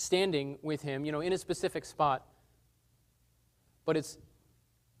just standing with Him, in a specific spot, but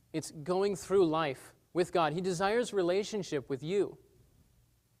it's going through life with God. He desires relationship with you.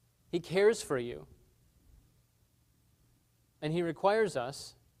 He cares for you. And He requires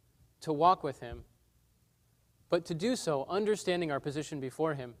us to walk with Him, but to do so understanding our position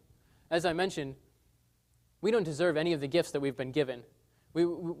before Him. As I mentioned, we don't deserve any of the gifts that we've been given.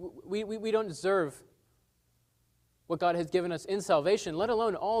 We don't deserve what God has given us in salvation, let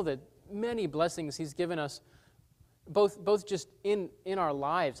alone all the many blessings He's given us, both just in our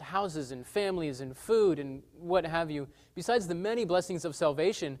lives, houses and families and food and what have you. Besides the many blessings of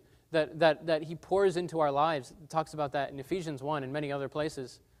salvation that He pours into our lives, it talks about that in Ephesians 1 and many other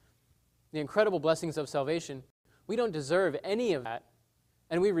places. The incredible blessings of salvation. We don't deserve any of that,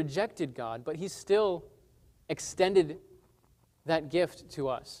 and we rejected God, but He still extended that gift to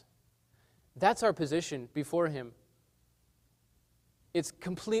us. That's our position before Him. It's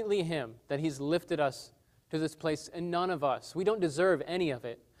completely Him that He's lifted us to this place, and none of us. We don't deserve any of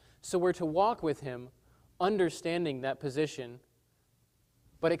it. So we're to walk with Him, understanding that position,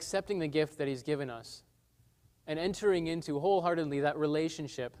 but accepting the gift that He's given us and entering into wholeheartedly that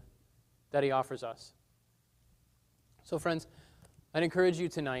relationship that he offers us. So friends, I'd encourage you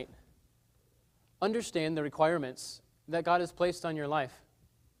tonight, understand the requirements that God has placed on your life.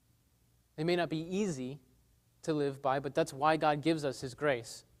 They may not be easy to live by, but that's why God gives us his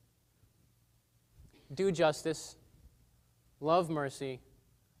grace. Do justice, love mercy,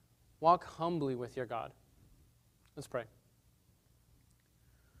 walk humbly with your God. Let's pray.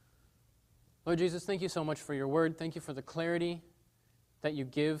 Lord Jesus, thank you so much for your word. Thank you for the clarity that you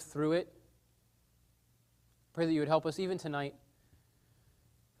give through it. Pray that you would help us even tonight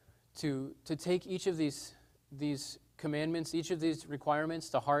to take each of these commandments, each of these requirements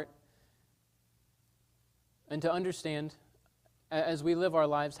to heart, and to understand as we live our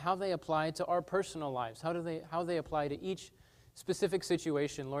lives how they apply to our personal lives, how they apply to each specific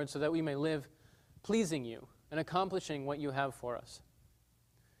situation, Lord, so that we may live pleasing you and accomplishing what you have for us.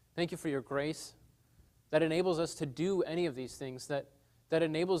 Thank you for your grace that enables us to do any of these things, that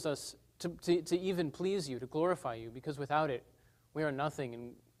enables us to even please you, to glorify you, because without it, we are nothing,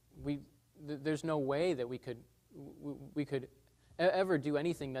 and there's no way that we could ever do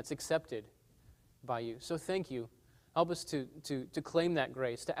anything that's accepted by you. So thank you. Help us to claim that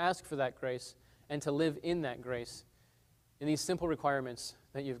grace, to ask for that grace, and to live in that grace in these simple requirements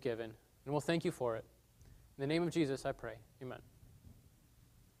that you've given. And we'll thank you for it. In the name of Jesus, I pray. Amen.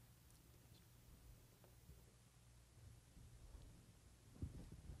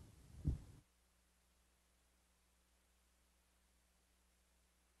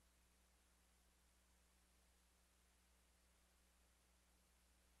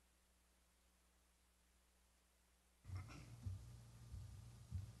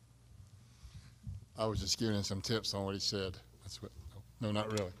 I was just giving him some tips on what he said. No,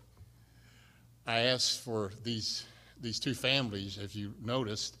 not really. I asked for these two families. If you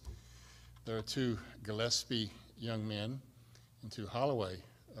noticed, there are two Gillespie young men and two Holloway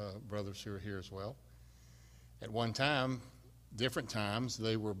brothers who are here as well. At one time, different times,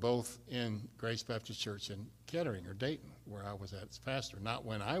 they were both in Grace Baptist Church in Kettering or Dayton, where I was as pastor. Not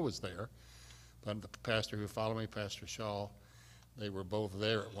when I was there, but the pastor who followed me, Pastor Shaw, they were both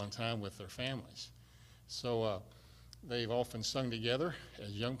there at one time with their families. So they've often sung together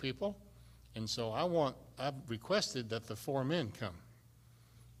as young people. And so I've requested that the four men come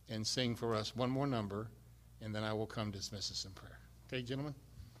and sing for us one more number, and then I will come dismiss us in prayer. Okay, gentlemen?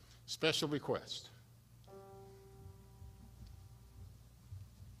 Special request.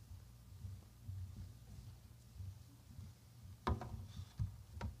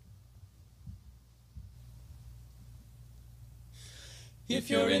 If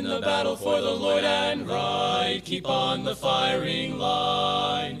you're in the battle for the Lord and right, keep on the firing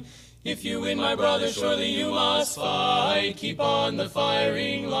line. If you win, my brother, surely you must fight. Keep on the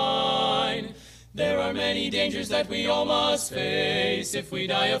firing line. There are many dangers that we all must face. If we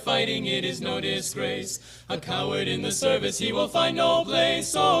die of fighting, it is no disgrace. A coward in the service, he will find no place.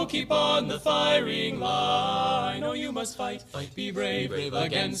 So keep on the firing line. Oh, you must fight, be brave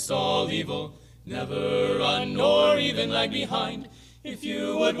against all evil. Never run nor even lag behind. If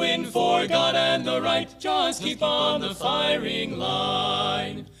you would win for God and the right, just keep on the firing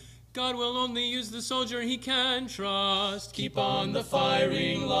line. God will only use the soldier he can trust. Keep on the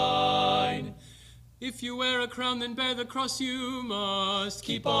firing line. If you wear a crown, then bear the cross you must.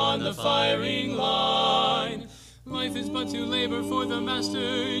 Keep on the firing line. Life is but to labor for the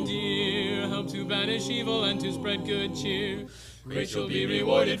Master dear. Help to banish evil and to spread good cheer. Great shall be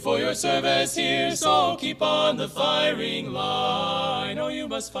rewarded for your service here, so keep on the firing line. Oh, you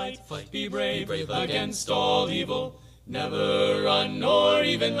must fight, be brave against all evil. Never run nor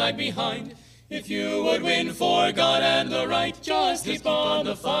even lag behind. If you would win for God and the right, just keep on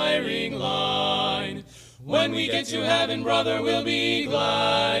the firing line. When we get to heaven, brother, we'll be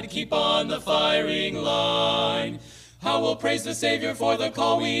glad. Keep on the firing line. How we'll praise the Savior for the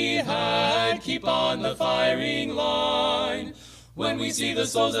call we had. Keep on the firing line. When we see the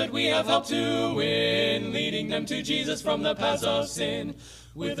souls that we have helped to win, leading them to Jesus from the paths of sin,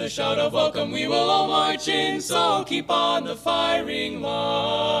 with a shout of welcome we will all march in, so keep on the firing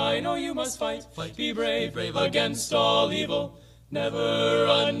line. Oh, you must fight, be brave against all evil. Never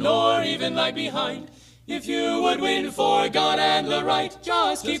run nor even lag behind. If you would win for God and the right,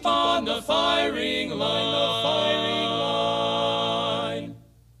 just keep on the firing line.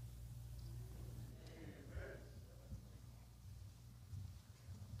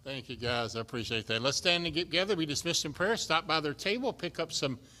 Thank you, guys. I appreciate that. Let's stand and get together. Be dismissed in prayer. Stop by their table. Pick up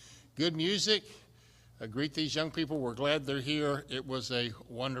some good music. Greet these young people. We're glad they're here. It was a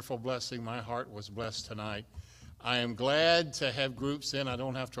wonderful blessing. My heart was blessed tonight. I am glad to have groups in. I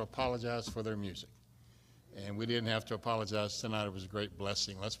don't have to apologize for their music. and we didn't have to apologize tonight. It was a great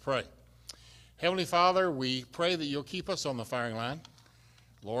blessing. Let's pray. Heavenly Father, we pray that you'll keep us on the firing line.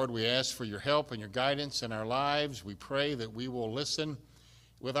 Lord, we ask for your help and your guidance in our lives. We pray that we will listen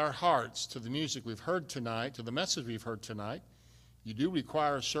with our hearts to the music we've heard tonight, to the message we've heard tonight. You do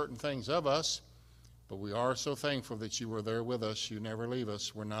require certain things of us, but we are so thankful that you were there with us. You never leave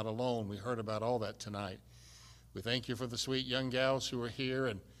us. We're not alone. We heard about all that tonight. We thank you for the sweet young gals who are here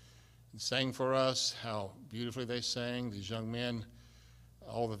and sang for us, how beautifully they sang, these young men,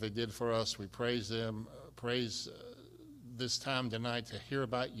 all that they did for us. We praise them, praise this time tonight to hear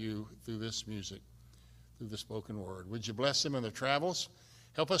about you through this music, through the spoken word. Would you bless them in their travels?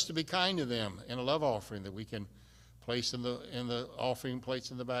 Help us to be kind to them in a love offering that we can place in the offering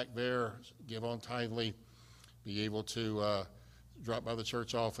plates in the back there, give on tithely, be able to drop by the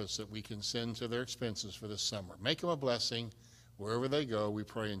church office that we can send to their expenses for this summer. Make them a blessing wherever they go, we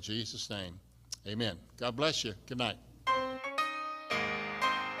pray in Jesus' name. Amen. God bless you. Good night.